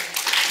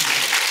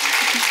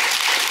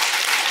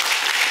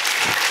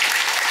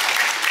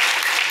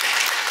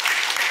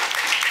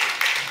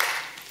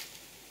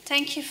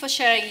 Thank you for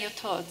sharing your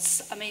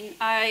thoughts. I mean,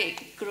 I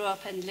grew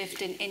up and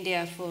lived in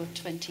India for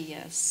 20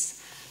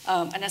 years.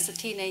 And as a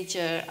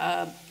teenager,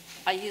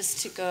 I used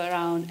to go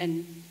around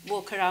and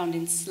walk around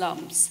in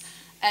slums.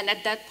 And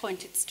at that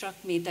point, it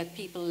struck me that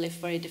people live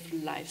very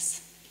different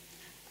lives.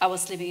 I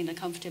was living in a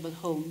comfortable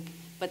home,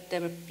 but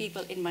there were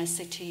people in my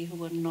city who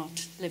were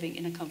not living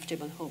in a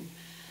comfortable home.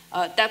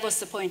 That was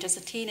the point. As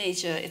a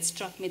teenager, it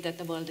struck me that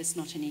the world is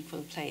not an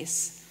equal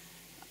place.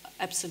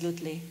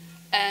 Absolutely.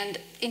 And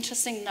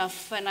interesting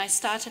enough, when I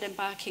started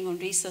embarking on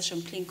research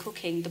on clean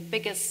cooking, the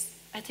biggest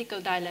ethical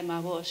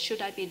dilemma was,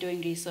 should I be doing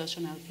research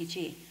on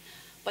LPG?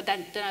 But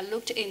then I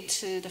looked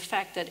into the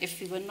fact that if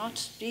we were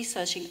not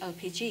researching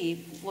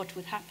LPG, what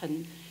would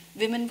happen?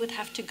 Women would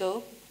have to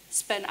go,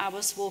 spend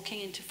hours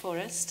walking into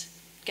forest,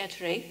 get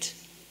raped,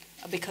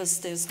 because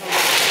there's no...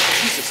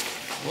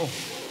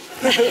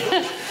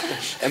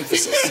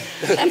 Emphasis.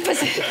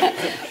 Emphasis.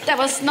 That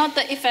was not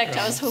the effect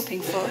I was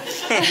hoping for.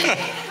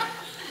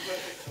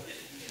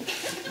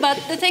 But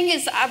the thing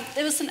is,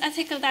 there was an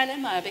ethical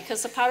dilemma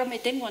because the part of me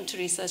didn't want to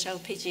research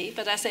LPG,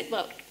 but I said,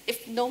 well,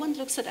 if no one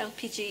looks at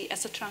LPG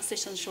as a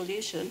transition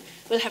solution,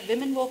 we'll have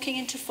women walking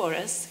into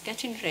forests,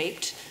 getting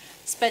raped,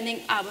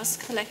 spending hours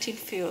collecting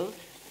fuel,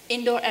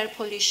 indoor air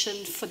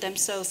pollution for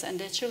themselves and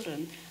their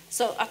children.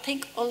 So I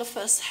think all of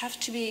us have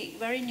to be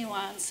very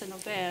nuanced and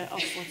aware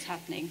of what's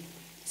happening.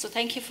 So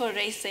thank you for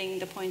raising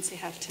the points you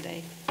have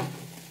today.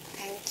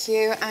 Thank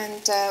you.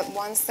 And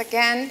once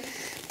again,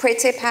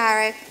 Pretty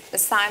Parrot,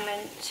 Simon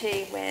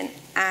Chi Win,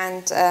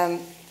 and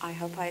I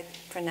hope I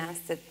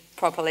pronounced it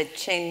properly,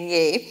 Chin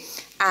Yi,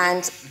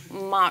 and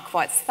Mark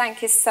Watts.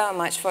 Thank you so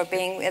much for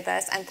being with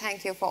us, and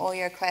thank you for all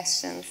your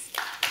questions.